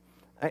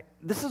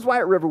 This is why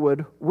at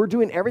Riverwood, we're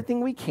doing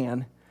everything we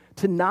can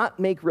to not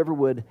make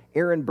Riverwood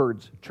Aaron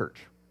Bird's church.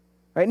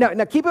 Right?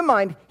 Now, keep in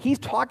mind, he's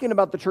talking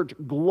about the church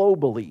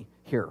globally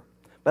here.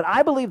 But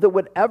I believe that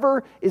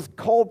whatever is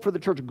called for the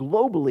church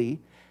globally,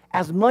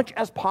 as much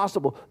as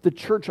possible, the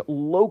church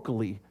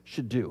locally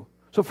should do.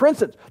 So for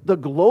instance, the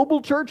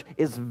global church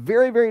is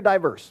very, very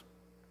diverse.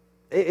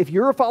 If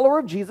you're a follower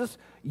of Jesus,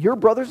 your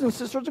brothers and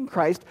sisters in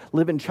Christ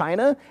live in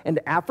China and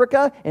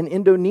Africa and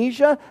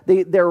Indonesia.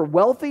 They're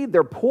wealthy,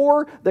 they're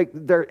poor,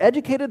 they're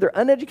educated, they're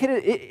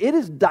uneducated. It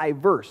is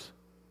diverse.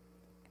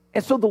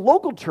 And so the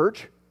local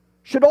church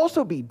should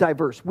also be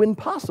diverse when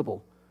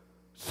possible.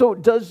 So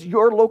does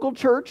your local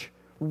church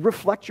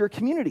reflect your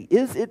community?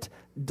 Is it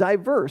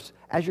diverse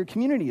as your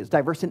community is?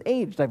 Diverse in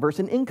age, diverse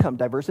in income,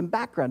 diverse in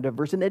background,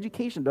 diverse in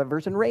education,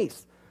 diverse in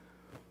race.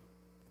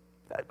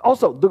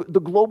 Also, the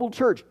global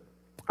church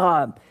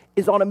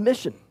is on a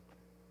mission.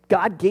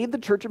 God gave the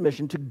church a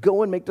mission to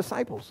go and make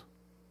disciples.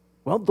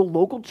 Well, the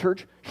local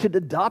church should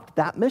adopt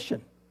that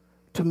mission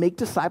to make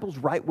disciples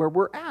right where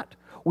we're at.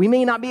 We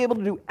may not be able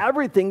to do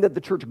everything that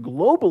the church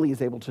globally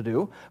is able to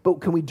do,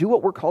 but can we do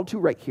what we're called to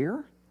right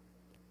here?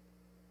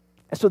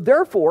 And so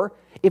therefore,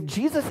 if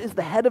Jesus is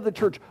the head of the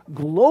church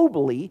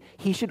globally,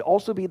 he should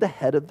also be the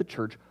head of the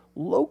church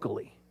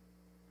locally.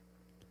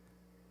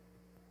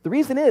 The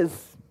reason is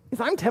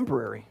I'm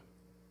temporary.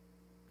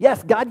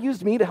 Yes, God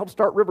used me to help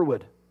start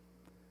Riverwood,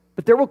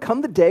 but there will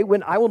come the day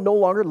when I will no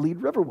longer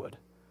lead Riverwood.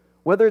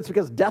 Whether it's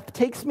because death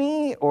takes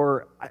me,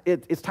 or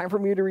it's time for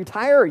me to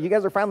retire, or you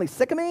guys are finally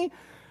sick of me,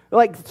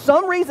 like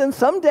some reason,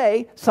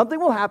 someday, something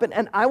will happen,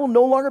 and I will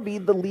no longer be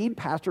the lead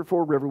pastor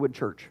for Riverwood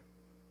Church.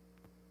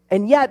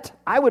 And yet,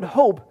 I would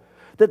hope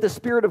that the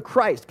Spirit of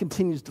Christ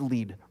continues to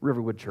lead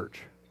Riverwood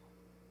Church.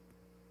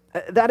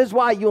 That is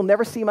why you'll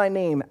never see my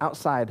name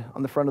outside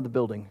on the front of the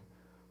building.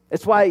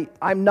 It's why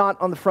I'm not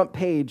on the front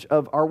page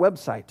of our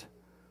website.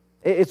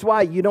 It's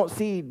why you don't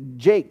see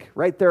Jake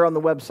right there on the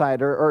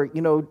website or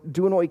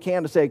doing what we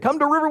can to say, come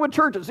to Riverwood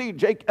Church and see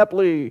Jake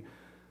Epley.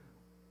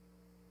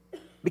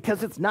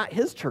 Because it's not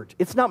his church.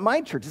 It's not my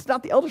church. It's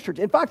not the elders' church.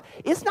 In fact,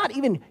 it's not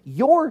even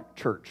your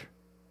church.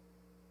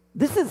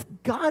 This is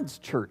God's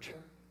church.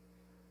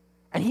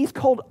 And he's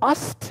called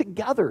us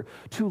together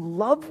to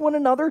love one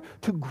another,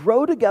 to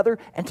grow together,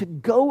 and to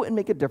go and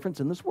make a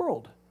difference in this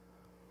world.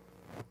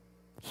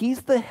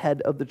 He's the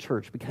head of the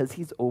church because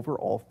he's over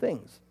all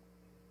things.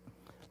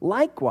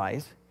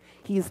 Likewise,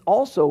 he is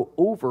also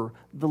over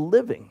the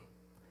living.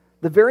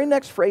 The very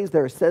next phrase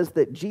there says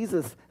that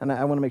Jesus, and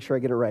I want to make sure I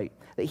get it right,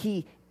 that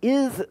he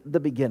is the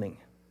beginning.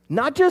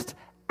 Not just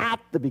at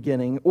the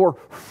beginning or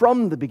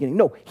from the beginning.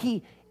 No,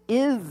 he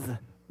is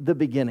the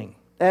beginning.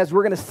 As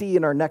we're going to see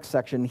in our next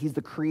section, he's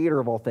the creator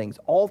of all things.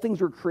 All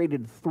things were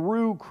created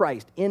through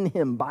Christ, in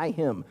him, by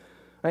him.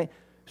 Right?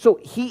 So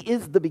he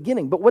is the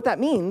beginning. But what that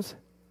means,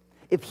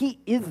 if he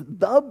is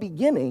the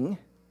beginning,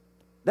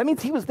 that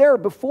means he was there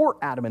before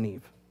Adam and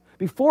Eve,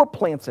 before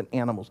plants and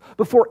animals,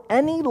 before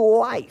any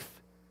life.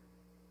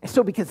 And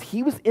so because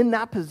he was in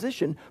that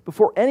position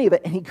before any of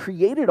it, and he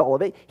created all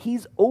of it,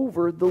 he's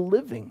over the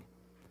living.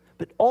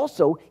 But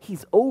also,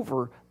 he's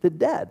over the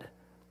dead.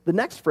 The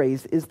next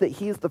phrase is that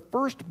he is the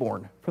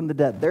firstborn from the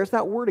dead. There's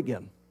that word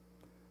again.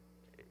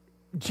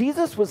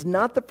 Jesus was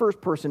not the first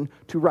person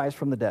to rise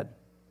from the dead.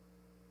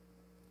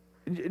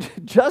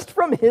 Just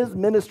from his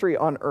ministry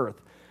on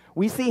earth,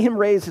 we see him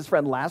raise his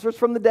friend Lazarus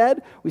from the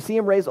dead. We see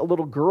him raise a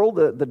little girl,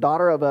 the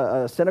daughter of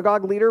a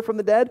synagogue leader, from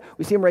the dead.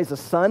 We see him raise a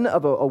son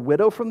of a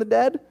widow from the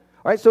dead.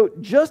 All right, so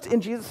just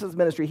in Jesus'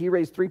 ministry, he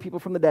raised 3 people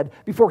from the dead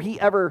before he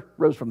ever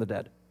rose from the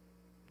dead.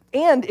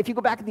 And if you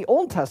go back in the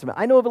Old Testament,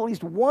 I know of at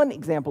least one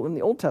example in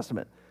the Old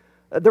Testament.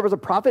 There was a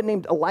prophet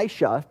named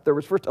Elisha. There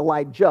was first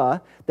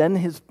Elijah, then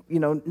his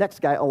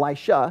next guy,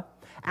 Elisha.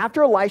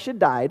 After Elisha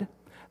died,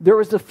 there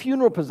was a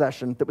funeral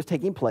procession that was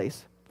taking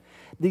place.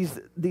 These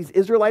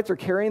Israelites are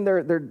carrying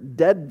their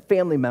dead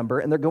family member,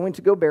 and they're going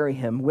to go bury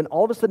him, when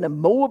all of a sudden a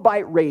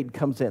Moabite raid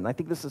comes in. I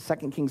think this is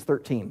 2 Kings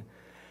 13.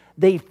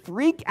 They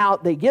freak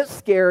out, they get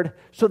scared,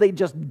 so they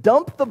just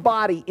dump the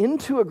body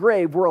into a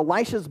grave where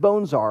Elisha's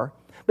bones are.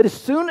 But as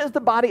soon as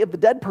the body of the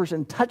dead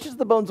person touches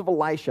the bones of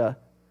Elisha,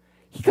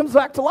 he comes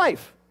back to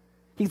life.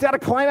 He's got to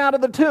climb out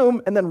of the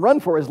tomb and then run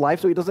for his life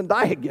so he doesn't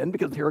die again,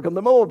 because here come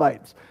the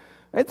Moabites.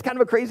 It's kind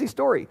of a crazy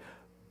story.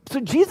 So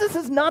Jesus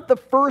is not the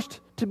first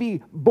to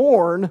be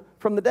born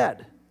from the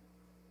dead.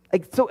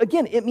 So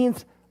again, it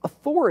means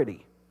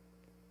authority.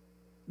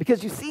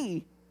 Because you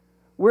see,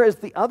 whereas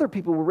the other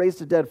people were raised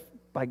to dead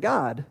by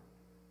God,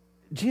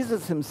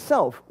 Jesus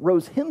himself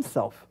rose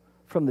himself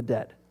from the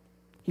dead.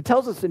 He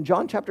tells us in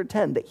John chapter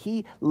 10 that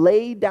he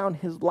laid down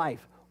his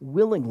life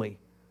willingly.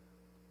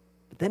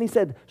 But then he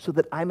said, so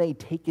that I may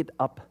take it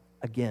up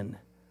again.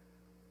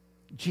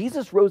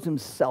 Jesus rose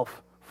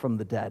himself from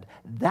the dead.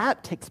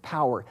 That takes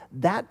power.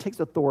 That takes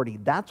authority.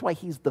 That's why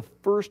he's the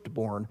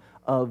firstborn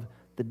of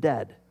the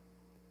dead.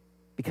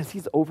 Because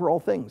he's over all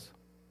things.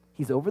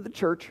 He's over the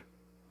church.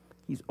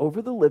 He's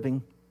over the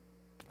living.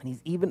 And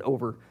he's even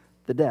over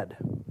the dead.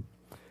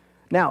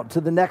 Now,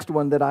 to the next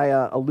one that I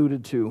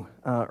alluded to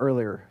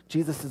earlier.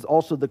 Jesus is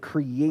also the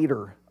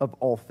creator of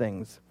all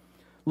things.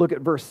 Look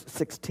at verse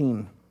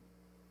 16.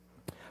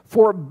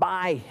 For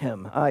by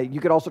him, you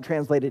could also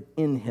translate it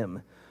in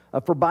him.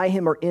 For by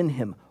him or in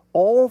him,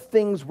 all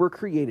things were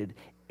created,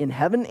 in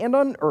heaven and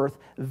on earth,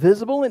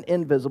 visible and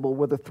invisible,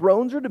 whether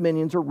thrones or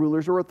dominions or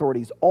rulers or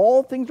authorities.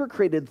 All things were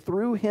created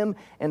through him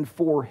and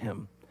for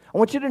him. I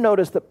want you to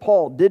notice that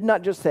Paul did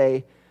not just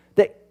say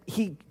that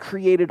he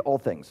created all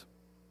things.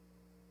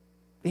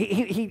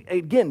 He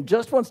again,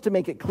 just wants to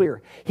make it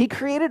clear. He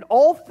created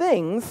all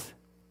things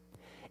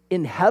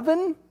in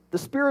heaven, the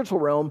spiritual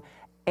realm,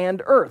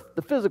 and earth,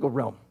 the physical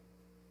realm.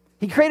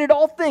 He created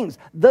all things,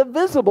 the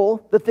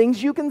visible, the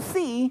things you can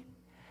see,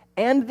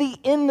 and the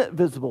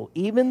invisible,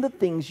 even the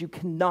things you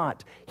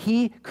cannot.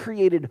 He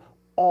created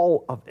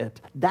all of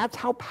it. That's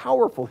how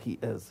powerful he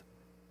is.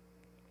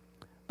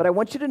 But I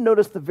want you to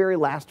notice the very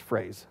last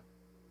phrase.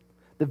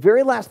 The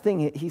very last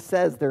thing he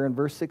says there in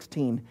verse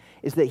 16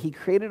 is that he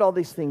created all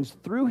these things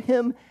through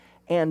him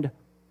and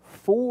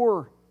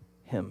for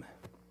him.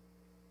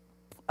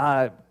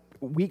 A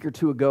week or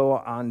two ago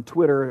on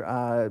Twitter,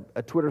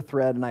 a Twitter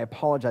thread, and I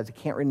apologize, I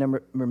can't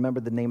remember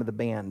the name of the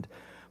band,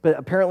 but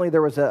apparently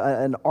there was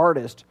an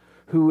artist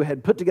who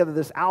had put together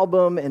this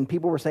album, and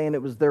people were saying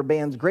it was their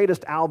band's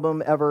greatest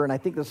album ever, and I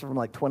think this is from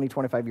like 20,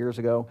 25 years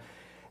ago.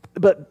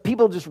 But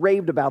people just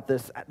raved about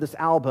this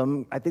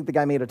album. I think the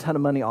guy made a ton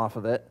of money off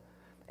of it.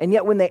 And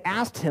yet when they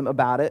asked him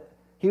about it,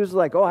 he was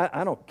like, oh,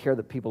 I don't care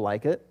that people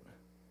like it.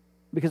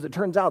 Because it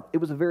turns out it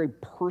was a very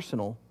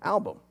personal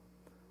album.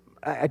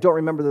 I don't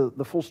remember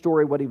the full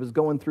story, what he was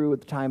going through at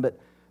the time, but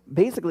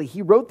basically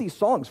he wrote these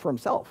songs for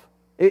himself.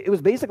 It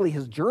was basically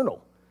his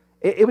journal.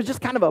 It was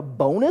just kind of a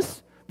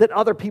bonus that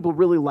other people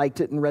really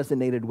liked it and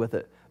resonated with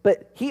it.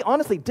 But he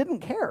honestly didn't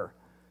care.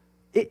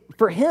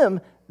 For him,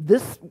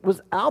 this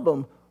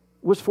album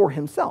was for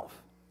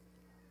himself.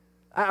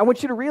 I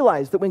want you to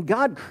realize that when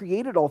God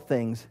created all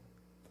things,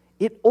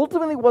 it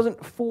ultimately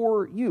wasn't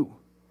for you.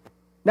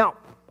 Now,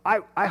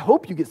 I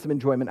hope you get some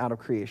enjoyment out of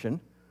creation.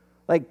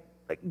 Like,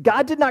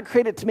 God did not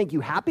create it to make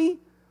you happy,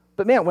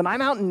 but man, when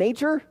I'm out in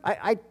nature,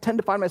 I tend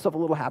to find myself a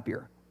little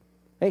happier.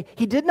 Okay?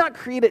 He did not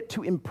create it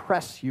to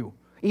impress you,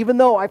 even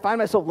though I find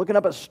myself looking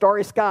up at a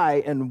starry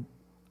sky and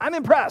I'm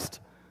impressed.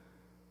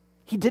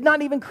 He did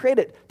not even create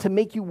it to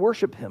make you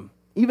worship him,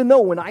 even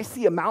though when I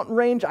see a mountain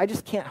range, I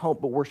just can't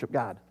help but worship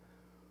God.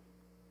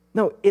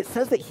 No, it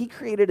says that he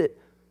created it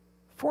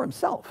for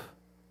himself.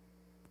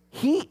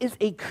 He is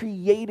a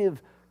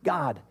creative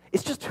God.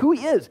 It's just who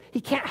he is.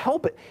 He can't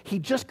help it. He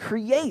just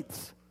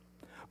creates.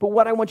 But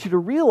what I want you to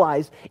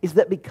realize is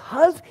that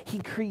because he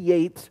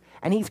creates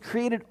and he's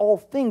created all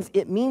things,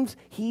 it means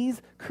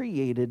he's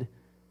created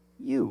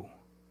you.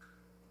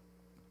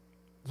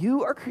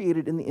 You are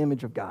created in the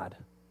image of God.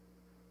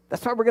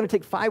 That's why we're going to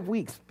take 5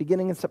 weeks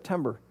beginning in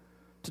September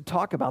to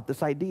talk about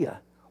this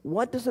idea.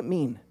 What does it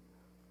mean?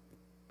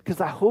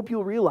 Because I hope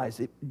you'll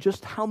realize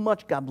just how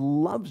much God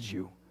loves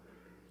you.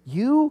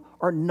 You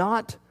are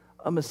not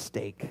a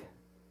mistake.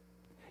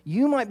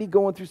 You might be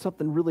going through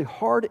something really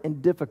hard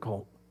and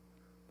difficult,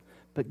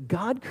 but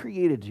God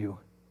created you,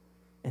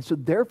 and so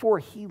therefore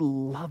he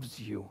loves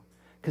you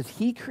because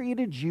he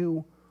created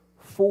you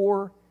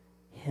for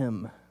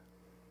him.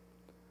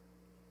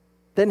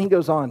 Then he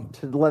goes on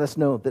to let us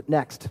know that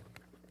next,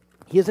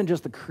 he isn't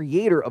just the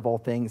creator of all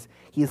things,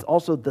 he is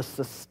also the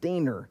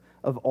sustainer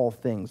of all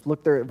things.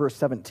 Look there at verse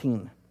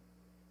 17.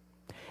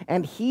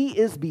 And he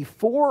is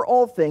before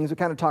all things. We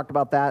kind of talked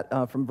about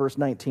that from verse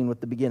 19 with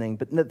the beginning,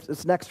 but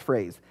this next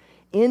phrase,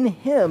 in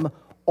him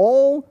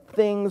all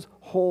things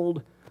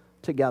hold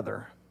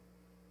together.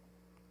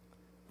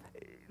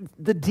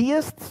 The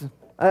deists,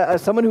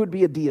 someone who would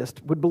be a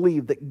deist, would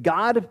believe that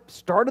God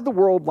started the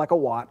world like a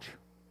watch,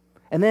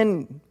 and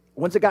then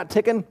once it got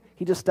ticking,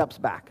 he just steps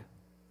back.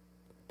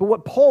 But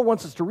what Paul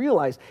wants us to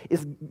realize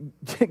is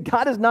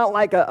God is not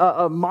like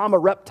a mama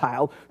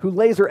reptile who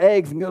lays her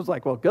eggs and goes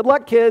like, well, good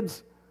luck,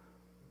 kids.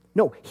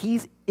 No,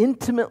 he's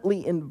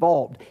intimately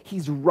involved.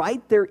 He's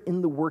right there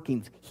in the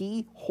workings.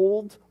 He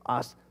holds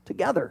us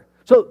together.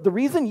 So the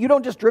reason you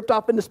don't just drift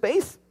off into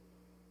space,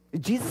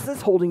 Jesus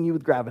is holding you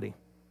with gravity.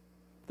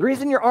 The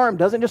reason your arm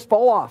doesn't just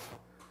fall off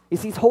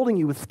is he's holding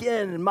you with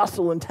skin and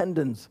muscle and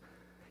tendons.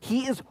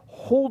 He is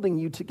holding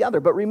you together.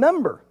 But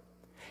remember,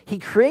 he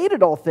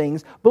created all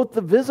things, both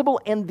the visible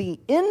and the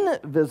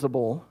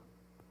invisible,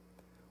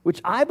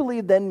 which I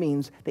believe then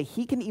means that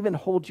he can even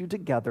hold you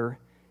together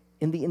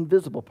in the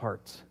invisible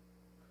parts,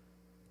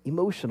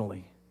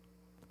 emotionally,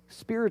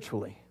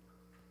 spiritually.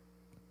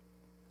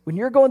 When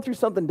you're going through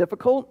something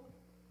difficult,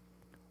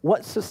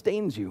 what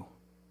sustains you?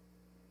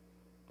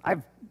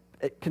 I've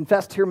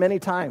confessed here many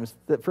times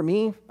that for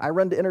me, I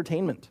run to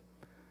entertainment.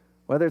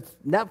 Whether it's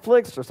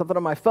Netflix or something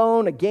on my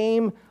phone, a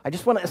game, I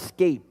just want to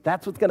escape.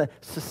 That's what's going to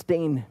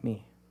sustain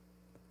me.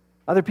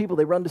 Other people,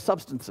 they run to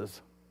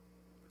substances.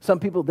 Some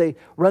people, they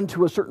run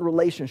to a certain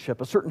relationship,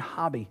 a certain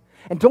hobby.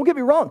 And don't get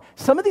me wrong,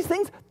 some of these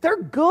things,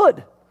 they're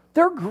good.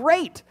 They're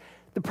great.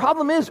 The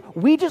problem is,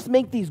 we just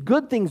make these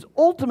good things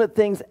ultimate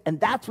things, and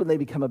that's when they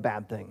become a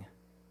bad thing.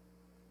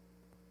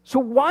 So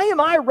why am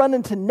I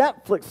running to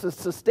Netflix to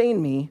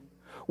sustain me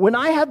when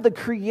I have the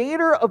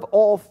creator of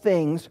all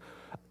things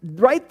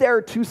right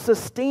there to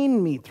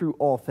sustain me through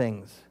all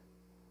things?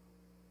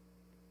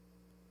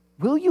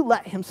 Will you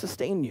let him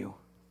sustain you?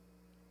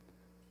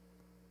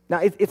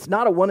 Now, it's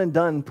not a one and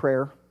done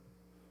prayer.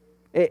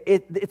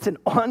 It's an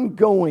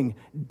ongoing,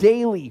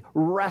 daily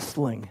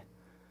wrestling.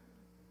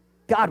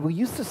 God, will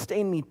you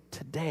sustain me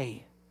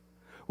today?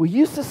 Will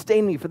you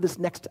sustain me for this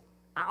next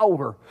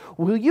hour?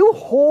 Will you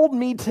hold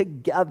me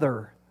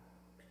together?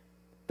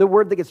 The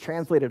word that gets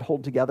translated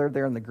hold together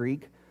there in the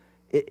Greek,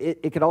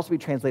 it could also be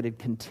translated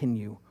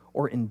continue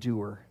or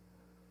endure.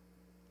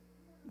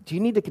 Do you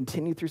need to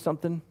continue through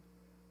something?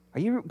 Are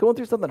you going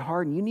through something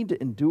hard and you need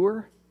to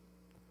endure?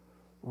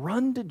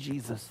 Run to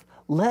Jesus.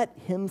 Let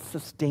him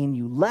sustain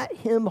you. Let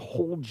him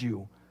hold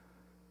you.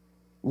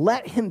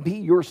 Let him be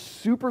your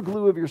super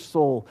glue of your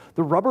soul,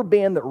 the rubber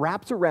band that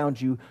wraps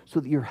around you so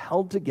that you're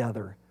held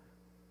together.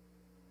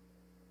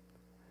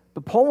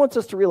 But Paul wants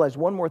us to realize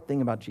one more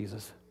thing about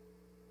Jesus.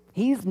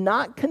 He's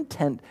not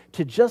content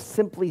to just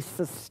simply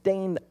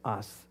sustain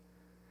us.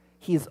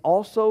 He is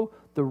also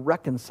the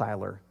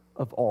reconciler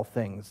of all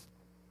things.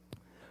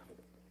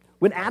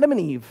 When Adam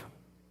and Eve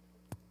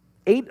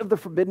ate of the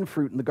forbidden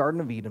fruit in the Garden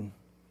of Eden,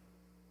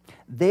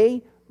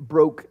 they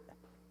broke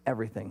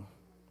everything.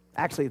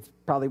 Actually, it's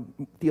probably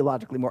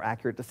theologically more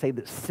accurate to say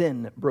that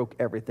sin broke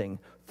everything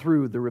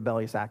through the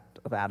rebellious act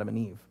of Adam and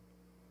Eve.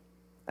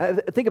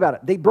 Think about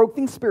it. They broke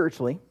things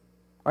spiritually.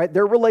 Right?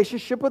 Their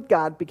relationship with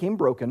God became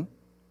broken.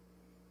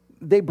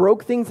 They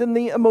broke things in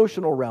the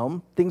emotional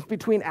realm. Things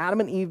between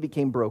Adam and Eve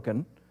became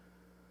broken.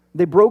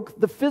 They broke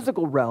the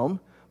physical realm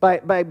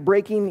by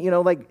breaking,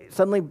 like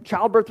suddenly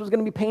childbirth was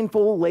going to be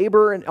painful,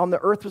 labor and on the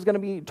earth was going to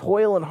be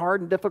toil and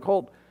hard and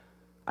difficult.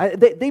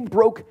 They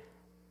broke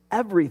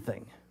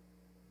everything.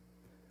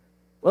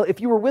 Well, if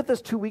you were with us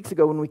 2 weeks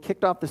ago when we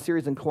kicked off the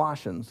series in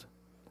Colossians,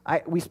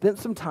 we spent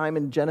some time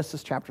in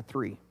Genesis chapter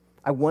 3.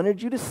 I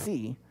wanted you to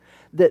see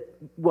that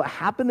what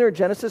happened there in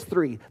Genesis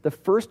 3, the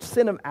first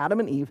sin of Adam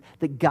and Eve,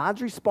 that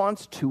God's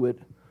response to it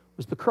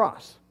was the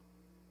cross.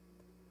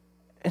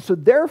 And so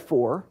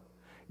therefore,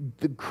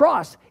 the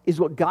cross is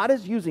what God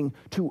is using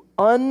to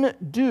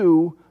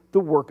undo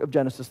the work of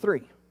Genesis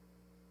 3.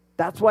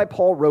 That's why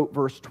Paul wrote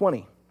verse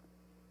 20.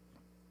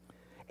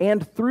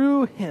 And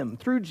through him,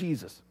 through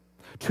Jesus,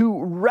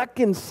 to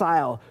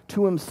reconcile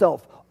to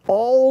himself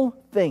all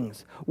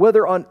things,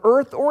 whether on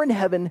earth or in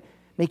heaven,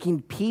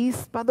 making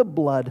peace by the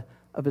blood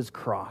of his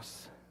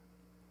cross.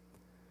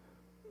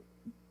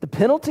 The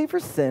penalty for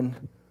sin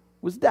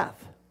was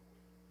death.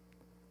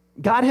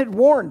 God had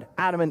warned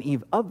Adam and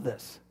Eve of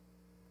this.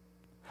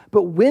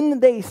 But when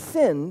they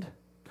sinned,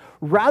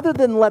 rather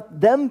than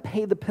let them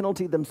pay the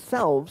penalty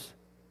themselves,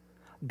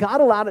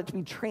 God allowed it to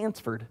be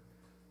transferred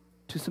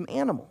to some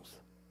animals.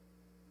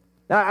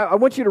 Now, I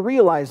want you to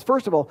realize,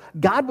 first of all,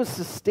 God was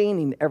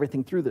sustaining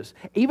everything through this.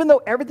 Even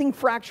though everything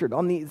fractured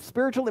on the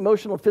spiritual,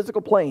 emotional,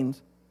 physical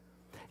planes,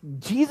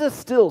 Jesus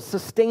still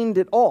sustained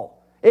it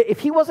all.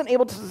 If he wasn't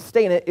able to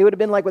sustain it, it would have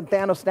been like when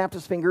Thanos snapped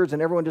his fingers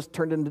and everyone just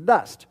turned into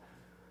dust.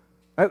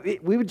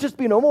 We would just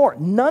be no more.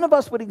 None of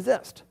us would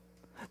exist.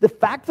 The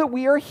fact that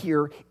we are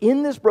here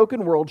in this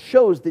broken world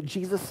shows that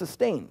Jesus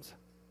sustains.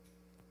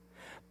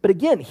 But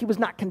again, he was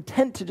not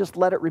content to just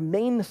let it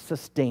remain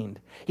sustained.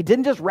 He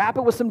didn't just wrap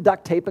it with some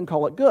duct tape and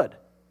call it good.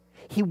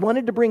 He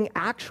wanted to bring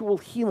actual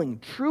healing,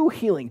 true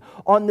healing,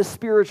 on the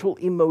spiritual,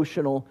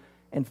 emotional,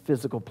 and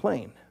physical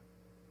plane.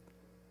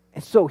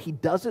 And so he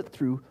does it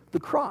through the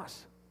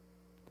cross.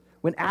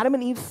 When Adam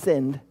and Eve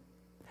sinned,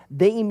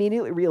 they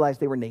immediately realized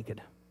they were naked.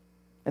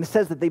 And it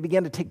says that they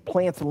began to take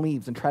plants and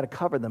leaves and try to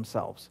cover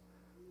themselves.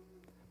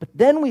 But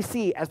then we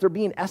see, as they're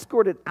being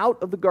escorted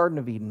out of the Garden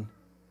of Eden,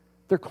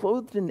 they're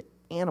clothed in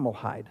animal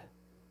hide.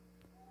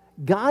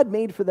 God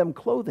made for them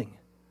clothing.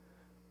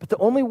 But the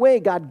only way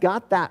God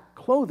got that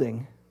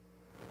clothing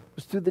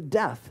was through the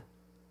death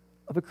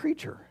of a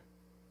creature.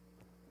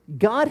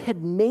 God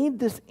had made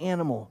this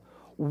animal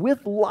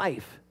with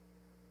life,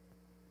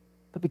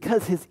 but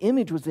because his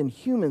image was in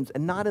humans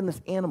and not in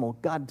this animal,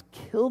 God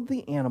killed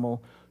the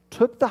animal,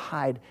 took the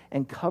hide,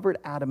 and covered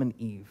Adam and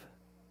Eve.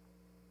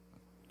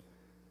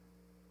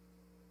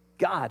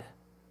 God,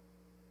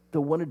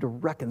 though, wanted to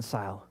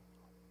reconcile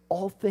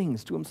all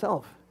things to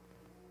himself.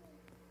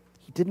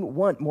 He didn't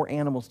want more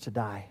animals to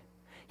die.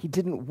 He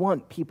didn't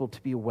want people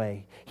to be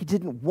away. He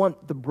didn't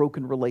want the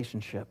broken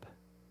relationship.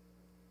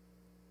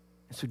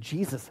 And so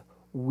Jesus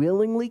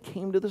willingly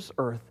came to this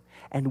earth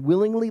and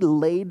willingly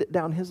laid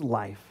down his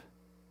life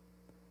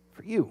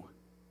for you.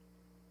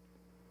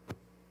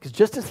 Because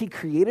just as he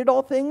created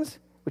all things,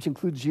 which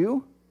includes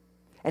you,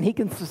 and he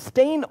can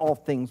sustain all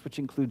things, which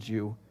includes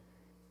you,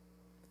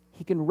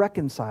 he can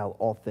reconcile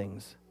all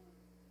things,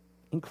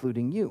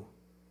 including you.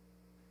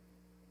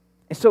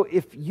 And so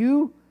if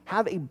you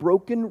have a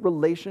broken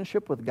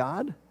relationship with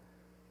God,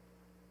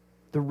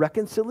 the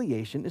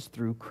reconciliation is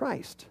through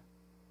Christ.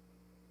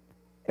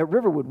 At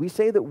Riverwood, we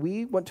say that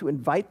we want to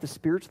invite the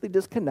spiritually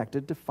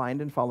disconnected to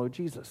find and follow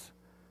Jesus.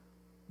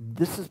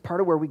 This is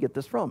part of where we get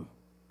this from.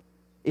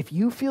 If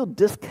you feel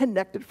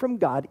disconnected from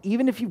God,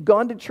 even if you've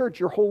gone to church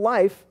your whole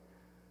life,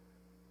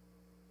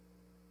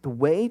 the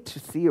way to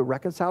see a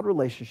reconciled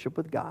relationship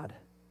with God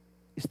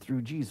is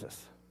through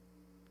Jesus.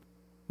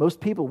 Most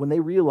people, when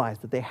they realize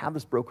that they have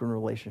this broken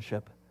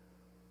relationship,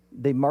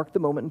 they mark the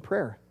moment in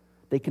prayer.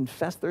 They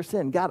confess their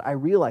sin. God, I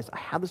realize I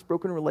have this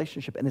broken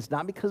relationship, and it's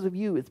not because of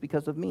you, it's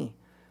because of me.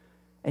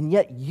 And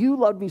yet you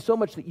loved me so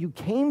much that you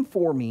came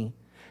for me.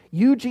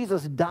 You,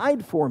 Jesus,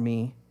 died for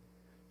me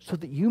so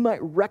that you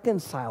might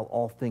reconcile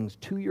all things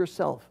to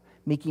yourself,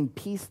 making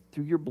peace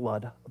through your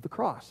blood of the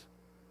cross.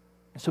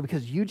 And so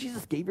because you,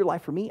 Jesus, gave your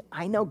life for me,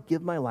 I now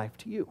give my life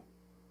to you.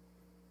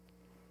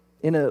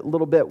 In a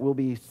little bit, we'll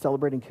be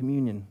celebrating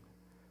communion.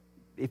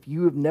 If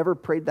you have never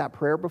prayed that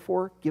prayer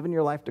before, given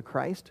your life to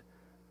Christ,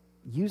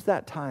 use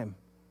that time.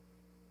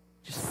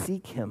 Just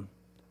seek him.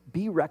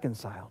 Be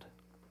reconciled.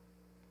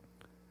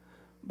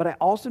 But I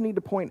also need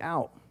to point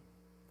out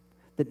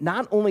that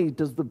not only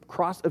does the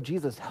cross of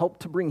Jesus help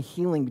to bring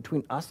healing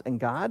between us and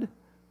God,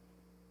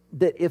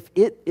 that if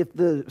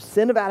the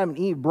sin of Adam and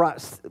Eve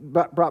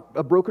brought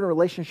a broken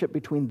relationship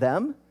between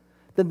them,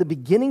 then the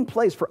beginning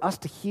place for us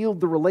to heal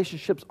the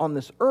relationships on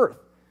this earth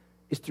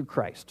is through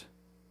Christ.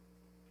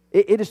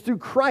 It is through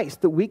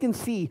Christ that we can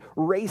see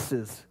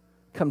races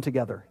come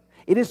together.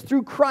 It is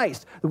through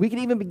Christ that we can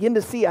even begin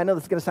to see, I know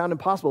this is going to sound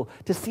impossible,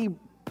 to see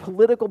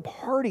political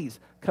parties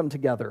come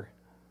together.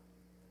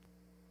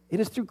 It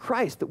is through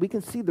Christ that we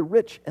can see the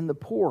rich and the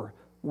poor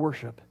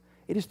worship.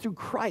 It is through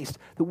Christ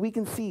that we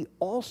can see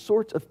all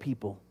sorts of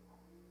people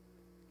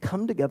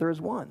come together as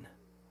one.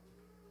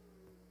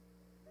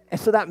 And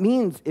so that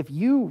means if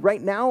you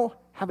right now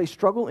have a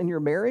struggle in your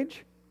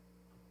marriage,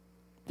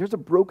 there's a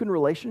broken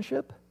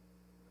relationship,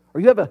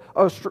 or you have a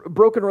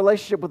broken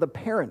relationship with a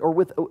parent or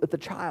with a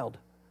child,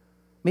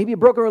 maybe a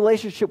broken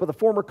relationship with a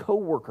former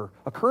coworker,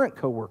 a current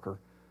coworker,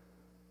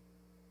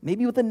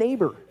 maybe with a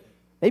neighbor,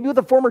 maybe with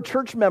a former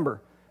church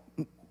member,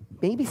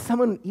 maybe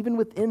someone even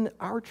within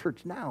our church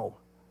now.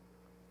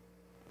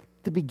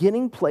 The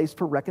beginning place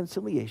for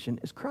reconciliation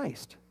is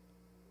Christ.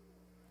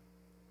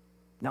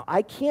 Now,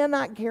 I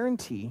cannot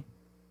guarantee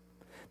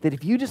that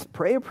if you just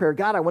pray a prayer,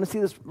 God, I want to see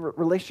this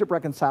relationship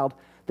reconciled,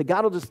 that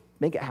God will just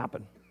make it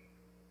happen.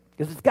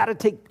 Because it's got to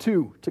take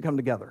two to come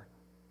together.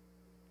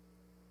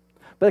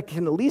 But I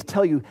can at least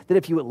tell you that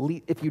if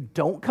you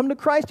don't come to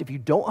Christ, if you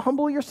don't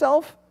humble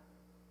yourself,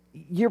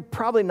 you're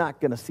probably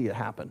not going to see it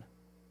happen.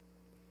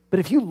 But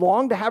if you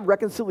long to have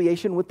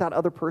reconciliation with that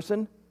other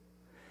person,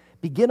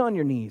 begin on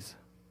your knees.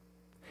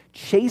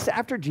 Chase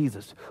after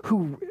Jesus,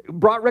 who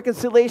brought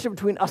reconciliation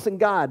between us and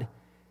God,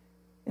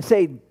 and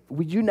say,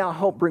 would you now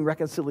help bring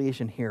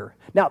reconciliation here?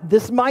 Now,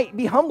 this might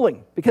be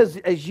humbling, because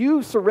as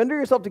you surrender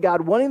yourself to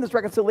God, wanting this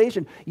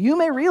reconciliation, you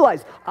may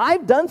realize,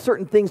 I've done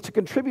certain things to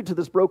contribute to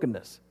this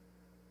brokenness.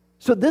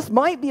 So this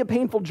might be a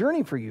painful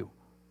journey for you,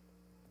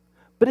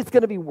 but it's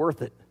going to be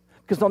worth it,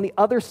 because on the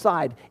other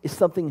side is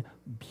something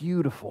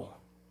beautiful.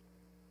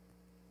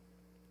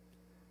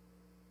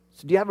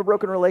 So do you have a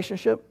broken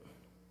relationship?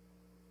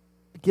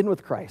 Begin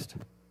with Christ,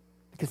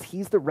 because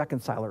he's the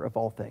reconciler of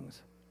all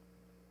things.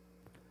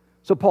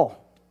 So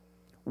Paul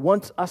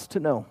wants us to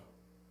know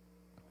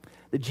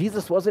that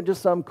Jesus wasn't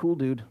just some cool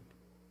dude.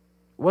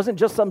 He wasn't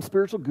just some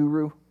spiritual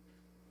guru.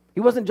 He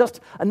wasn't just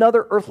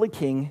another earthly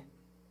king.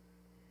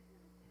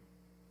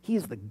 He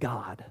is the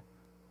God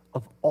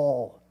of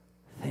all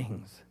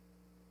things.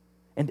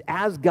 And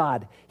as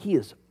God, he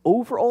is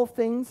over all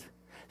things,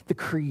 the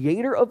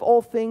creator of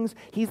all things.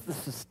 He's the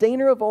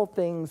sustainer of all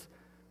things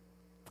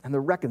and the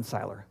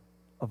reconciler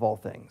of all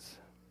things.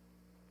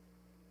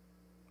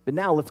 But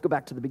now let's go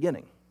back to the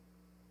beginning.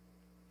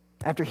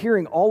 After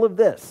hearing all of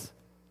this,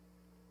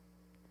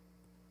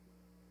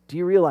 do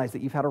you realize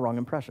that you've had a wrong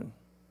impression?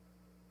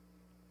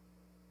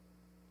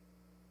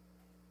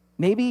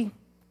 Maybe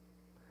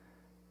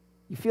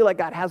you feel like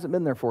God hasn't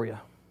been there for you.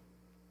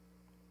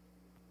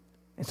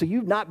 And so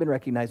you've not been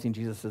recognizing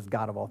Jesus as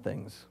God of all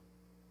things.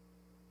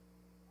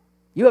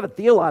 You have a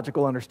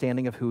theological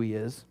understanding of who he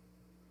is.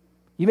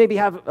 You maybe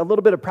have a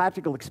little bit of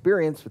practical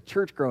experience with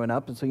church growing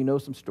up, and so you know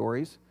some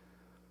stories.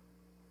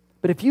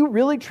 But if you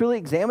really, truly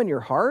examine your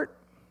heart,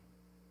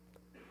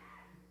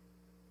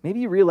 maybe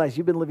you realize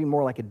you've been living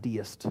more like a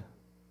deist,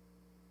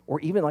 or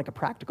even like a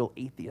practical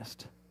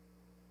atheist.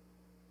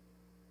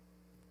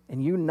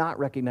 And you not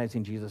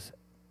recognizing Jesus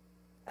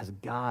as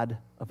God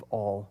of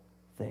all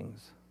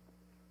things.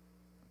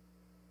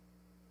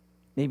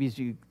 Maybe as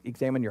you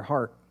examine your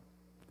heart,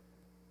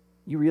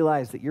 you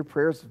realize that your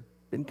prayers have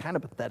been kind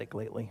of pathetic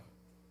lately.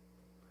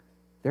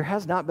 There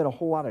has not been a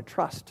whole lot of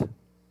trust.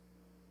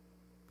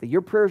 That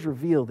your prayers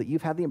reveal that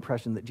you've had the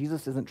impression that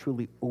Jesus isn't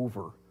truly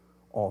over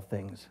all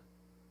things.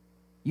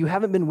 You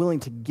haven't been willing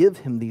to give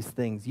him these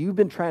things. You've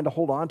been trying to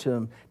hold on to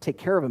him, take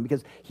care of him,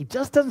 because he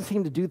just doesn't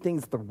seem to do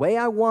things the way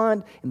I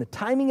want, in the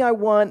timing I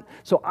want,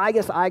 so I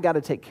guess I got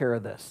to take care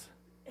of this.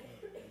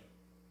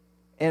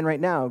 And right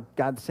now,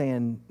 God's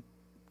saying,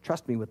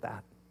 trust me with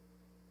that.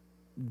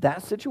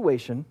 That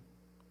situation,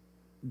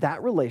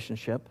 that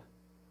relationship,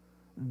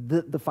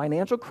 the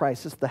financial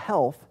crisis, the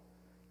health,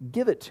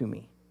 give it to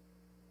me,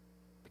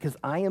 because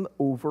I am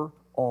over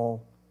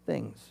all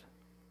things.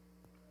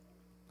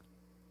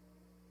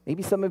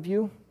 Maybe some of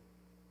you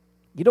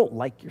don't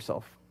like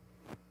yourself.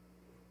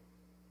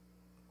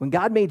 When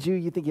God made you,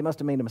 you think he must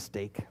have made a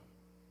mistake.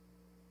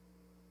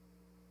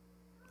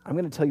 I'm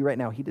going to tell you right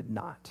now, he did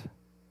not.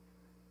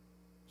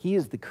 He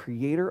is the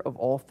creator of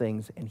all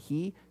things, and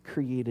he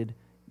created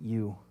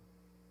you.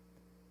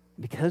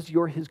 Because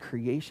you're his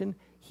creation,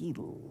 he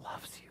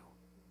loves you.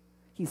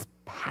 He's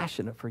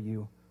passionate for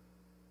you.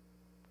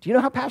 Do you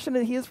know how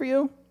passionate he is for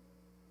you?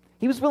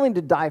 He was willing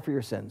to die for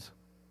your sins.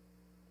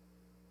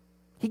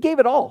 He gave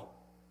it all.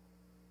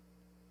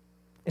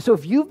 And so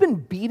if you've been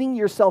beating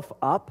yourself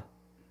up,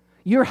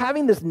 you're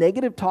having this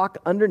negative talk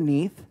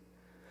underneath,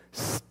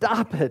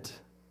 stop it.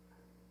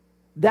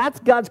 That's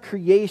God's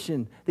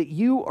creation that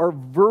you are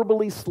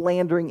verbally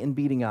slandering and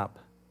beating up.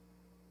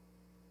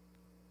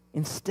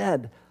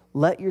 Instead,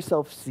 let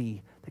yourself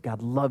see that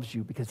God loves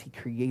you because he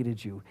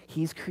created you.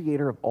 He's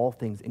creator of all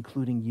things,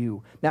 including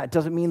you. Now, it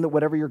doesn't mean that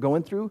whatever you're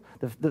going through,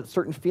 the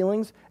certain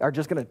feelings are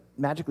just going to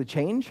magically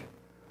change,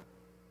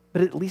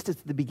 but at least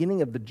it's the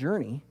beginning of the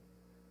journey.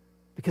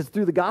 Because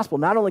through the gospel,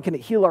 not only can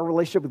it heal our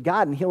relationship with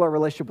God and heal our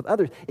relationship with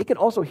others, it can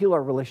also heal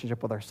our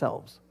relationship with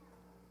ourselves.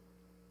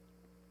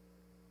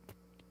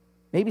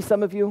 Maybe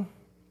some of you,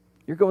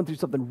 you're going through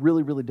something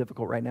really, really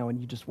difficult right now and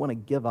you just want to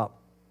give up.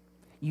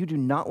 You do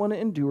not want to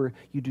endure.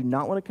 You do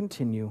not want to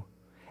continue.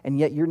 And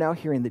yet you're now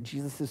hearing that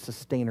Jesus is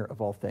sustainer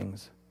of all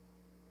things.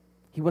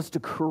 He wants to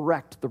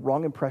correct the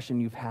wrong impression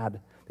you've had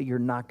that you're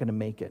not going to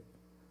make it.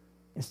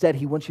 Instead,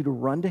 he wants you to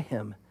run to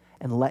him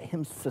and let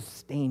him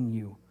sustain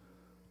you,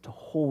 to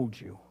hold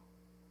you.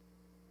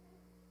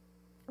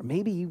 Or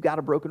maybe you've got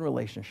a broken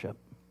relationship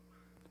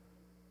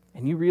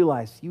and you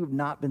realize you have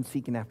not been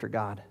seeking after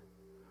God,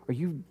 or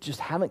you just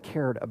haven't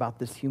cared about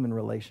this human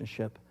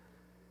relationship.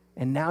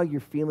 And now you're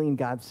feeling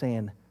God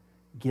saying,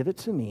 give it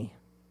to me.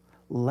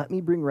 Let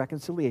me bring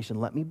reconciliation.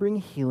 Let me bring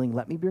healing.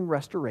 Let me bring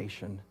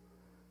restoration.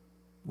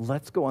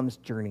 Let's go on this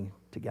journey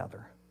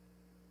together.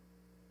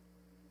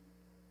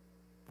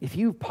 If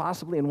you've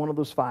possibly in one of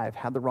those 5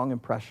 had the wrong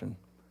impression,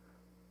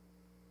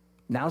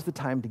 now's the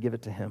time to give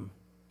it to him.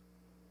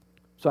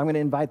 So I'm going to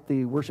invite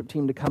the worship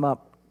team to come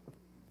up,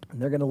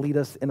 and they're going to lead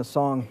us in a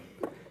song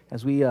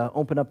as we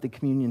open up the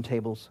communion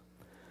tables.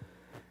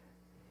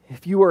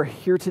 If you are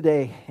here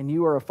today and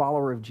you are a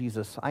follower of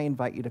Jesus, I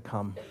invite you to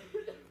come.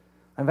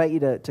 I invite you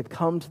to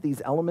come to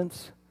these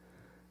elements,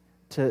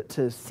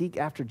 to seek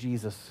after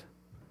Jesus.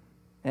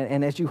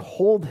 And as you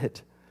hold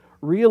it,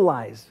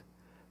 realize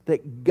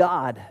that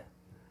God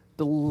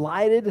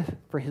delighted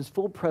for his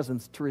full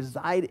presence to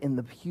reside in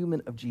the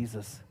human of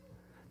Jesus,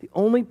 the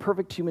only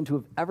perfect human to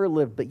have ever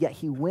lived, but yet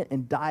he went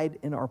and died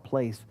in our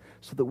place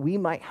so that we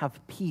might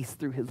have peace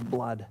through his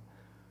blood.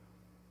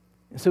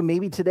 And so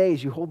maybe today,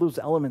 as you hold those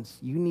elements,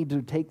 you need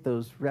to take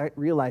those,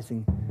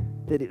 realizing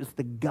that it was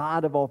the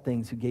God of all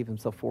things who gave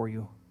himself for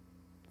you.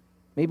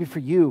 Maybe for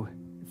you,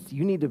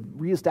 you need to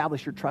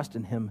reestablish your trust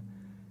in him.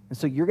 And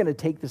so you're going to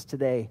take this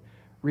today,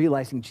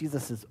 realizing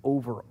Jesus is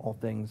over all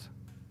things.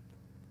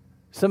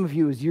 Some of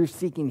you, as you're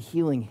seeking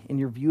healing in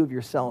your view of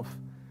yourself,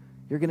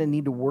 you're going to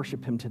need to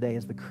worship him today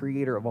as the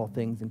creator of all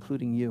things,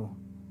 including you.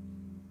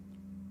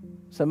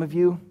 Some of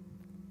you,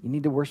 you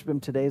need to worship him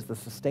today as the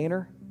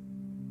sustainer.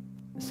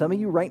 Some of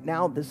you right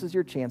now, this is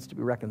your chance to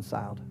be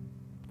reconciled.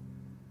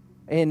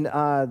 In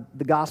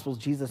the Gospels,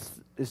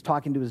 Jesus is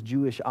talking to his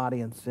Jewish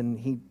audience, and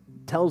he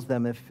tells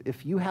them,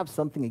 if you have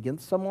something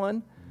against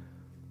someone,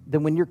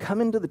 then when you're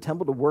coming to the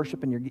temple to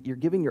worship and you're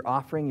giving your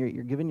offering,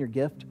 you're giving your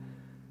gift,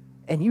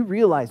 and you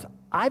realize,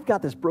 I've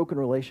got this broken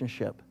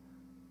relationship.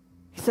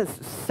 He says,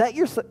 set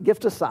your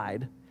gift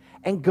aside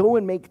and go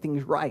and make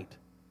things right.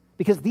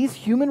 Because these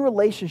human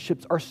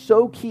relationships are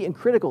so key and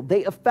critical.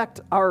 They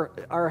affect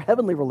our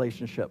heavenly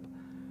relationship.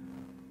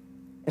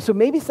 And so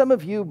maybe some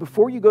of you,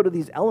 before you go to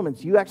these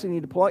elements, you actually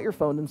need to pull out your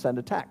phone and send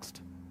a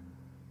text.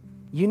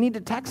 You need to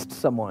text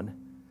someone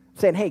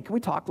saying, hey, can we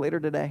talk later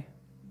today?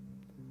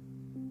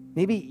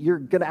 Maybe you're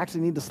going to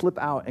actually need to slip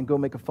out and go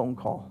make a phone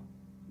call.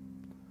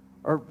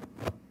 Or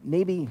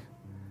maybe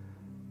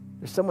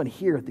there's someone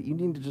here that you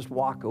need to just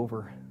walk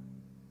over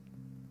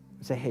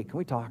and say, hey, can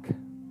we talk?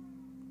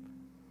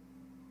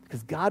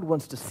 Because God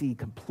wants to see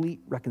complete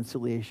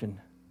reconciliation.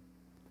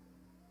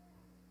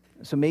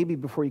 So maybe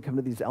before you come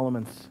to these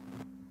elements,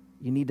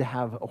 you need to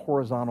have a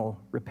horizontal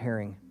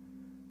repairing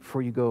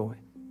before you go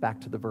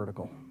back to the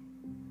vertical.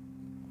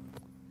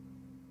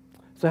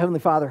 So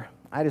Heavenly Father,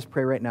 I just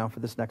pray right now for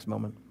this next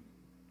moment.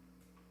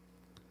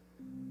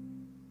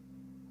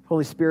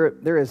 Holy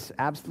Spirit, there is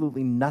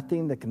absolutely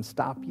nothing that can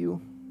stop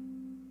you.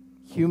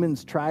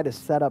 Humans try to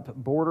set up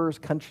borders.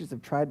 Countries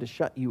have tried to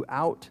shut you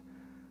out.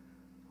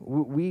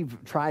 We've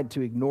tried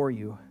to ignore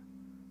you.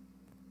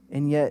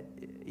 And yet,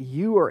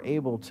 you are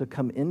able to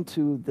come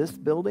into this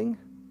building,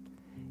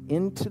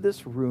 into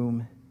this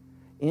room,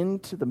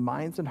 into the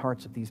minds and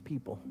hearts of these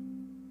people.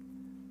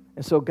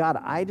 And so,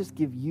 God, I just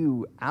give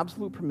you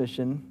absolute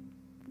permission,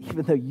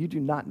 even though you do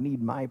not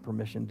need my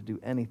permission to do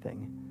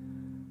anything,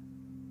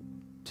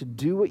 to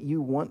do what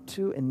you want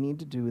to and need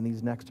to do in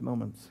these next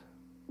moments.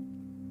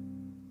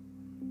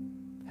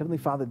 Heavenly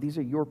Father, these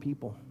are your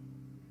people.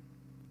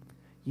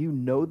 You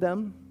know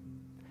them.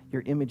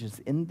 Your image is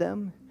in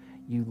them.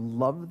 You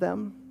love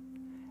them.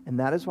 And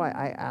that is why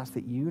I ask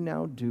that you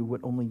now do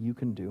what only you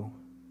can do.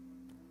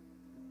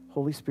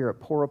 Holy Spirit,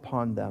 pour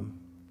upon them.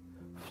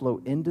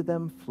 Flow into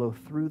them. Flow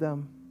through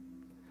them.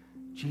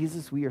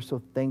 Jesus, we are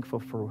so thankful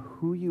for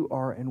who you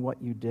are and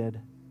what you did.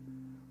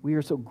 We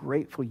are so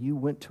grateful you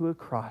went to a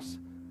cross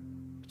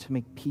to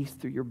make peace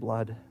through your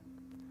blood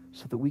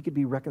so that we could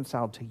be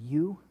reconciled to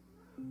you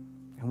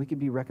and we could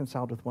be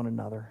reconciled with one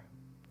another.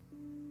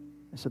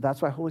 And so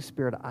that's why, Holy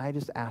Spirit, I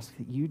just ask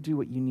that you do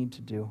what you need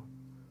to do.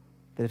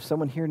 That if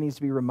someone here needs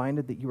to be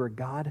reminded that you are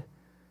God,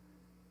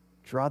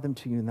 draw them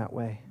to you in that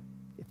way.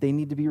 If they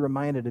need to be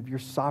reminded of your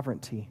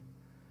sovereignty,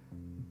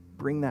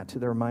 bring that to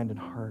their mind and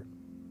heart.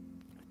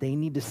 If they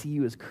need to see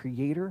you as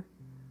creator,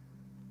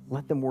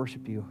 let them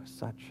worship you as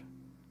such.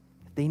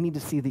 If they need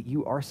to see that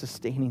you are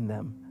sustaining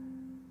them,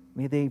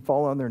 may they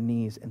fall on their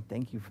knees and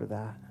thank you for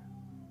that.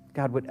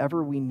 God,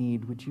 whatever we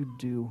need, would you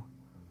do?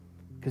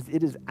 Because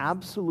it is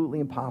absolutely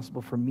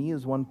impossible for me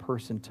as one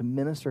person to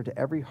minister to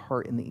every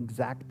heart in the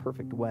exact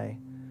perfect way.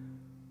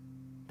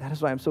 That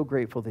is why I'm so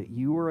grateful that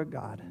you are a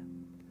God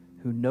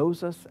who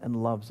knows us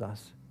and loves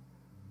us.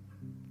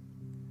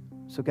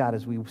 So God,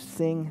 as we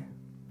sing,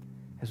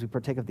 as we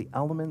partake of the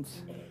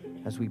elements,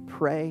 as we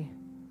pray,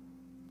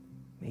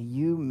 may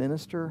you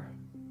minister,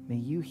 may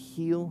you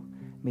heal,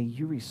 may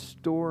you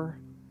restore,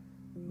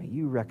 may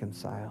you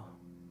reconcile.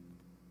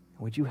 And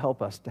would you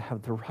help us to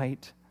have the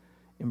right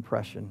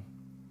impression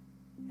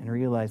and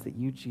realize that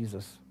you,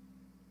 Jesus,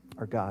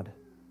 are God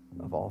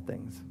of all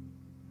things.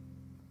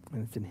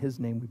 And it's in his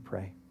name we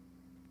pray.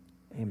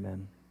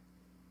 Amen.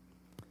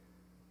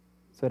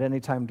 So at any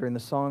time during the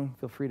song,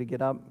 feel free to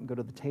get up and go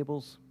to the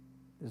tables.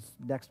 This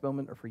next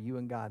moment are for you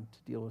and God to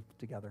deal with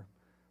together.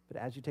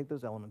 But as you take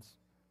those elements,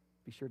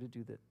 be sure to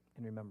do that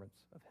in remembrance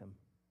of him.